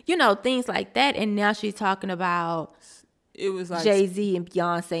and, you know, things like that. And now she's talking about like Jay-Z and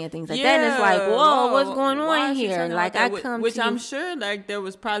Beyonce and things like that. And it's like, whoa, what's going on here? Like, I'm sure like there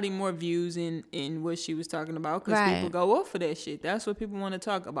was probably more views in what she was talking about because people go up for that shit. That's what people want to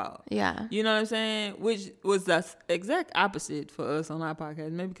talk about. Yeah. You know what I'm saying? Which was the exact opposite for us on our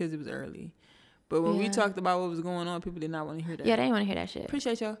podcast, maybe because it was early. But when we talked about what was going on, people did not want to hear that. Yeah, they didn't want to hear that shit.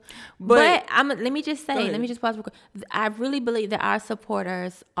 Appreciate y'all. But let me just pause real quick. I really believe that our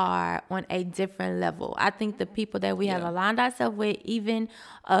supporters are on a different level. I think the people that we have aligned ourselves with, even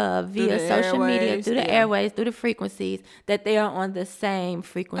via social media, through the airways, through the frequencies, that they are on the same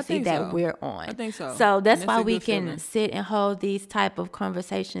frequency that we're on. I think so. So that's why we can sit and hold these type of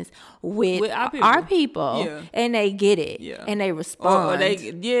conversations with our people. Yeah. And they get it. Yeah. And they respond. They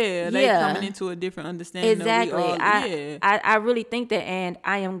coming into a different understanding. Exactly. I really think that, and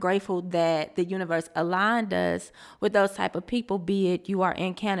I am grateful that the universe aligned us with those type of people, be it you are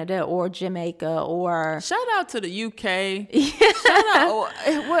in Canada or Jamaica or... Shout out to the UK. Shout out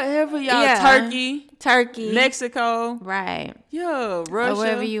wherever y'all, Turkey, Mexico. Right. Yeah, Russia. Or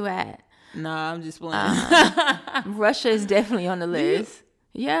wherever you at. Nah, I'm just playing. Russia is definitely on the list.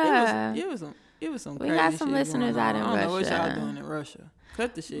 Yeah. It was some we crazy got some shit listeners out in Russia. I don't know what y'all doing in Russia.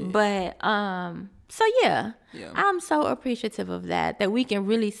 Cut the shit. But so yeah, I'm so appreciative of that we can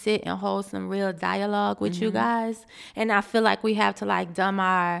really sit and hold some real dialogue with you guys. And I feel like we have to like dumb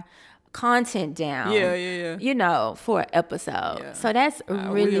our content down. Yeah. You know, for an episode. Yeah. So that's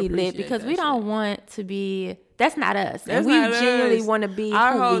really lit because we don't want to be. That's not us. That's and we genuinely want to be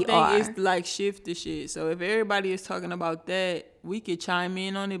our who whole we thing are. is to like shift the shit. So if everybody is talking about that, we could chime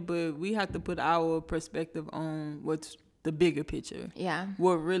in on it, but we have to put our perspective on what's the bigger picture. Yeah.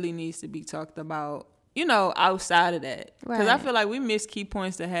 What really needs to be talked about, you know, outside of that. Because I feel like we miss key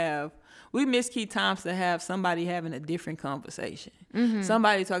points to have. We miss key times to have somebody having a different conversation. Mm-hmm.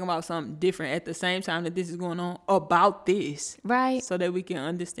 Somebody talking about something different at the same time that this is going on about this. Right. So that we can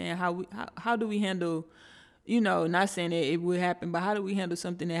understand how do we handle, you know, not saying that it would happen, but how do we handle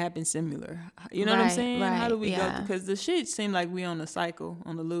something that happened similar? You know what I'm saying? Right. How do we go? Because the shit seem like we on a cycle,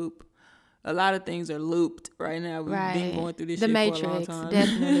 on a loop. a lot of things are looped right now. We've been going through this shit Matrix, for a long time.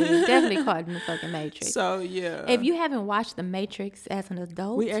 definitely caught in the fucking Matrix. So yeah, if you haven't watched The Matrix as an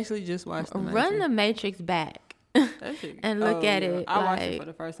adult, we actually just watched The Matrix. Run The Matrix back and look at it. I watched it for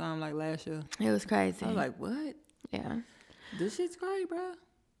the first time like last year. It was crazy. I was like, what? Yeah, this shit's great, bro.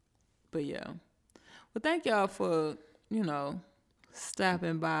 But yeah, well, thank y'all for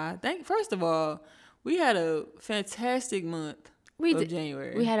stopping by. First of all, we had a fantastic month.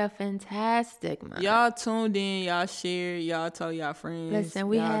 January. We had a fantastic month. Y'all tuned in, y'all shared, y'all told y'all friends.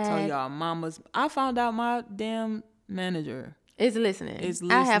 Listen, y'all told y'all mamas. I found out my damn manager is listening.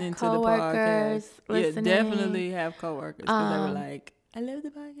 I have coworkers listening. Yeah, definitely have coworkers because they were like, "I love the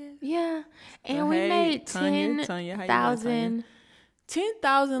podcast." Yeah, and so, we made 10,000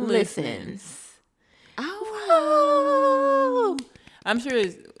 listens. Oh, wow. I'm sure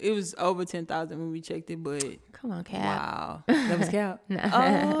it was over 10,000 when we checked it, but come on, Cap. Wow, that was Cap. No.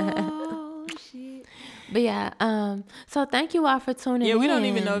 Oh shit. But yeah, so thank you all for tuning in. Yeah, we don't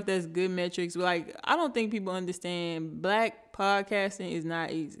even know if that's good metrics. Like, I don't think people understand Black podcasting is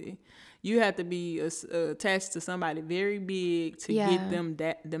not easy. You have to be attached to somebody very big to get them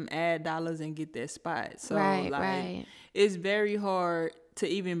ad dollars and get that spot. So it's very hard to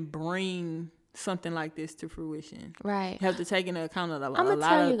even bring something like this to fruition. Right. You have to take into account a lot of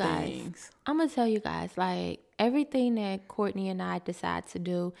things. I'm going to tell you guys, like, everything that Courtney and I decide to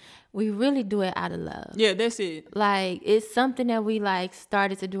do, we really do it out of love. Yeah, that's it. Like, it's something that we, like,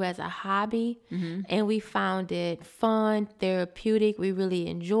 started to do as a hobby, and we found it fun, therapeutic. We really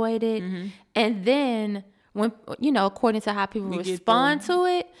enjoyed it. And then when, according to how people respond to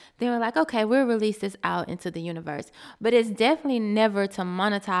it, they were like, okay, we'll release this out into the universe. But it's definitely never to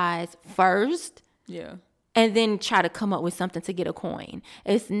monetize first. Yeah. And then try to come up with something to get a coin.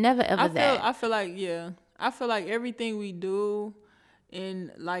 It's never ever that. I feel like everything we do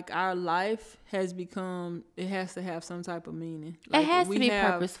in like our life has to have some type of meaning. Like, it has to be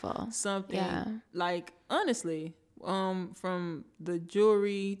purposeful. Something like, honestly, from the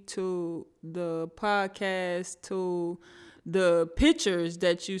jewelry to the podcast to the pictures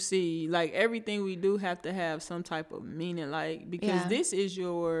that you see, like everything we do have to have some type of meaning, like, because this is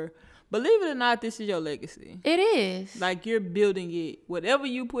believe it or not, this is your legacy. It is. Like, you're building it. Whatever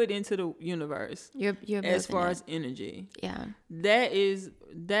you put into the universe, you're as far as energy. Yeah. That is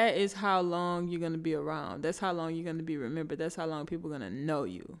how long you're going to be around. That's how long you're going to be remembered. That's how long people are going to know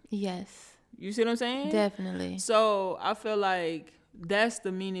you. Yes. You see what I'm saying? Definitely. So I feel like that's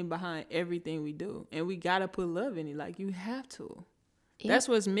the meaning behind everything we do. And we got to put love in it. Like, you have to. Yep. That's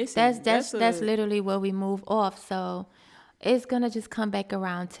what's missing. That's literally where we move off. So it's going to just come back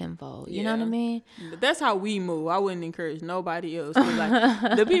around tenfold. You know what I mean? But that's how we move. I wouldn't encourage nobody else.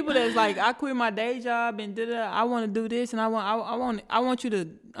 Like, the people that's like, I quit my day job and I want to do this, and I want you to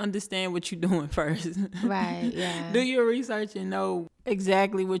understand what you're doing first. Right, yeah. Do your research and know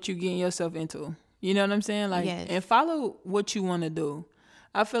exactly what you're getting yourself into. You know what I'm saying? Like, and follow what you want to do.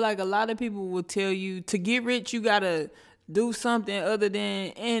 I feel like a lot of people will tell you to get rich, you got to do something other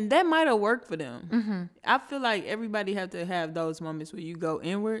than, and that might have worked for them. I feel like everybody have to have those moments where you go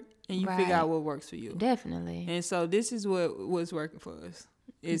inward and you figure out what works for you. Definitely. And so this is what's working for us.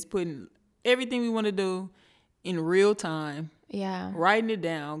 Is putting everything we want to do in real time. Yeah. Writing it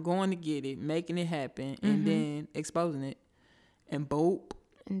down, going to get it, making it happen, and then exposing it. And boop.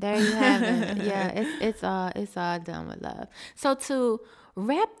 And there you have it. Yeah, it's all done with love. So to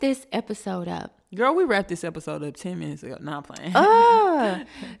wrap this episode up. Girl, we wrapped this episode up 10 minutes ago. Nah, I'm playing.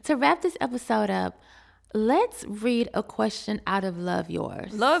 To wrap this episode up, let's read a question out of Love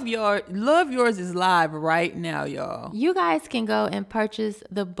Yours. Love Yours is live right now, y'all. You guys can go and purchase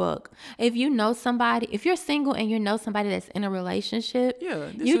the book. If you know somebody, if you're single and you know somebody that's in a relationship,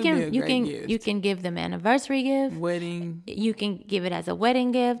 you can give them an anniversary gift, wedding. You can give it as a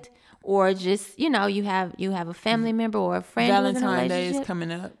wedding gift, or just, you have a family member or a friend. Valentine's Day is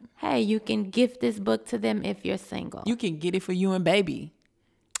coming up. Hey, you can gift this book to them if you're single. You can get it for you and baby.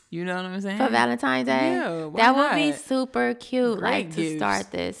 You know what I'm saying? For Valentine's Day? Yeah, that would be super cute, to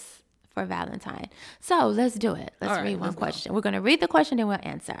start this for Valentine. So let's do it. Let's read one question. We're going to read the question and we'll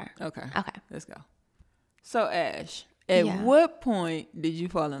answer. Okay. Let's go. So, Ash, at what point did you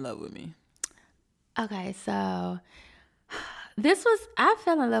fall in love with me? Okay, so I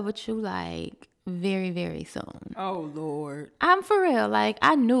fell in love with you like very, very soon. Oh, Lord. I'm for real. Like,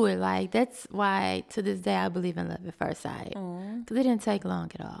 I knew it. Like, that's why to this day I believe in love at first sight. Because it didn't take long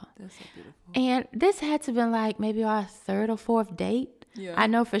at all. That's so beautiful. And this had to have been like maybe our third or fourth date. Yeah. I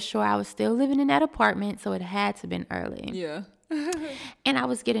know for sure I was still living in that apartment, so it had to have been early. Yeah. And I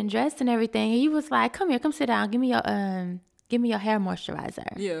was getting dressed and everything. And he was like, come here, come sit down. Give me your hair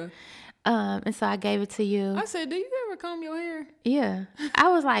moisturizer. Yeah. And so I gave it to you. I said, do you ever comb your hair? Yeah. I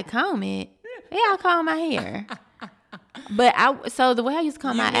was like, comb it. Yeah, I comb my hair. But so the way I used to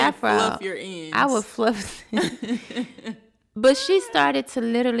comb my afro, fluff your ends. I would fluff. But she started to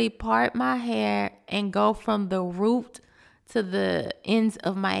literally part my hair and go from the root to the ends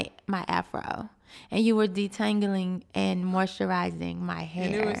of my afro. And you were detangling and moisturizing my hair.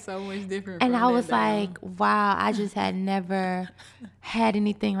 And it was so much different. And I was like, wow, I just had never had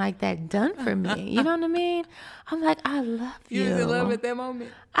anything like that done for me. You know what I mean? I'm like, I love you. You was in love at that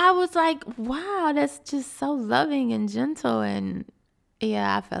moment? I was like, wow, that's just so loving and gentle. And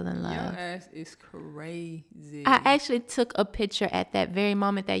yeah, I fell in love. Your ass is crazy. I actually took a picture at that very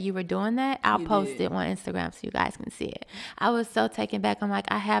moment that you were doing that. I'll post it on Instagram so you guys can see it. I was so taken back. I'm like,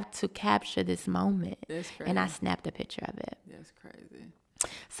 I have to capture this moment. That's crazy. And I snapped a picture of it. That's crazy.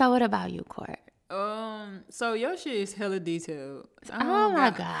 So what about you, Court? So your shit is hella detailed. Oh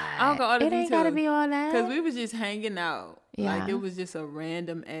my God. I don't got all the details. It ain't gotta be all that. Because we was just hanging out. Yeah. Like it was just a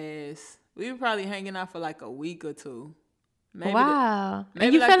random ass. We were probably hanging out for like a week or two. Maybe wow.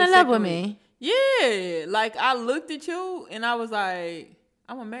 And you like fell in love with me. Yeah. Like I looked at you and I was like,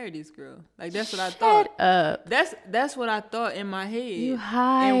 I'm gonna marry this girl. Like that's what I thought. Shut up. That's what I thought in my head. You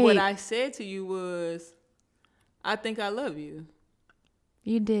hype. And what I said to you was, I think I love you.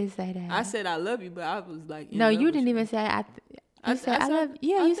 You did say that. I said I love you, but I was like, no, you didn't even say I said I love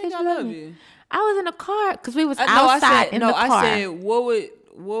you. Yeah, you said you love me. I was in the car because we was outside in the car. I said,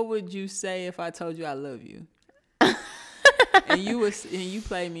 what would you say if I told you I love you? and you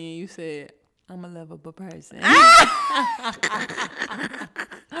played me and you said, I'm a lovable person. But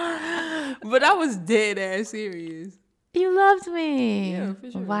I was dead ass serious. You loved me. Yeah,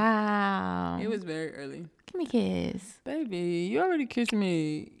 for sure. Wow. It was very early. Give me a kiss. Baby, you already kissed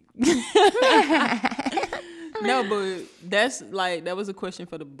me. No, but that was a question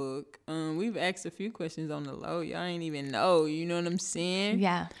for the book. We've asked a few questions on the low. Y'all ain't even know. You know what I'm saying?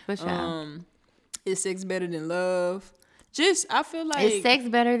 Yeah, for sure. Is sex better than love? I feel like is sex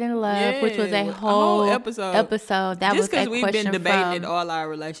better than love, which was a whole episode. That was a question because we've been debating all our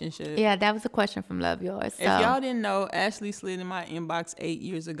relationships. Yeah, that was a question from Love Yours. So. If y'all didn't know, Ashley slid in my inbox 8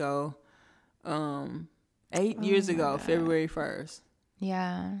 years ago. 8 years ago, God. February 1st.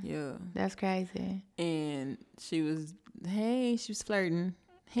 Yeah. Yeah. That's crazy. And she was flirting.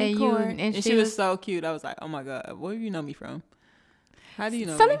 Hey, Court. And she was so cute. I was like, oh my God, where do you know me from? How do you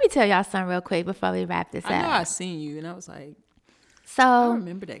know? So let me tell y'all something real quick before we wrap this up. I know I seen you, and I was like, so I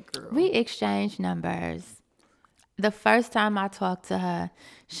remember that girl. We exchanged numbers. The first time I talked to her,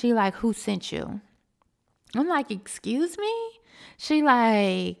 she like, who sent you? I'm like, excuse me? She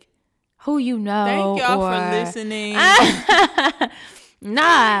like, who you know? Thank y'all for listening.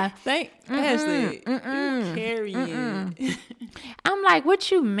 Nah. Ashley, you carrying. I'm like, what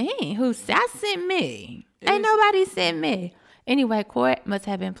you mean? I sent me? Ain't nobody sent me. Anyway, Court must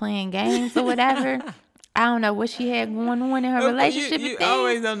have been playing games or whatever. I don't know what she had going on in her relationship. You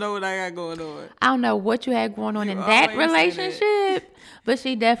always don't know what I got going on. I don't know what you had going on in that relationship, but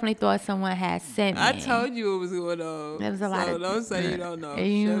she definitely thought someone had sent me. I told you what was going on. There was a lot of. Don't say you don't know.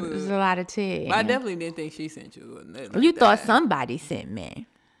 There was a lot of tea. I definitely didn't think she sent you. You thought somebody sent me.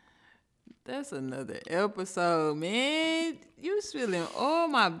 That's another episode, man. You spilling all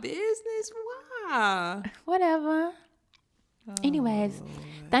my business. Why? Whatever. Anyways,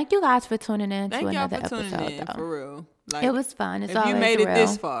 thank you guys for tuning in to another episode. Thank y'all for tuning in, for real. Like, it was fun. It's if always you made real. it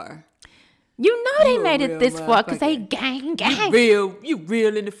this far. You know they made it this far because they gang. You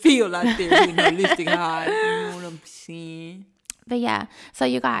real in the field out there doing holistic high. You know what I'm saying? But yeah, so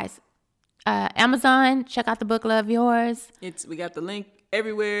you guys, Amazon, check out the book Love Yours. We got the link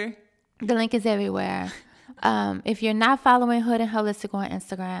everywhere. The link is everywhere. If you're not following Hood and Holistic on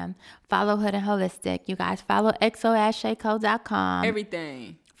Instagram, follow Hood and Holistic. You guys follow xoashayco.com.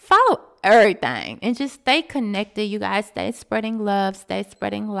 Everything. Follow everything. And just stay connected. You guys stay spreading love, stay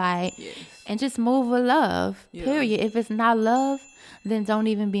spreading light. Yes. And just move with love. Yeah. Period. If it's not love, then don't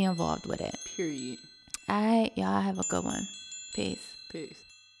even be involved with it. Period. All right. Y'all have a good one. Peace.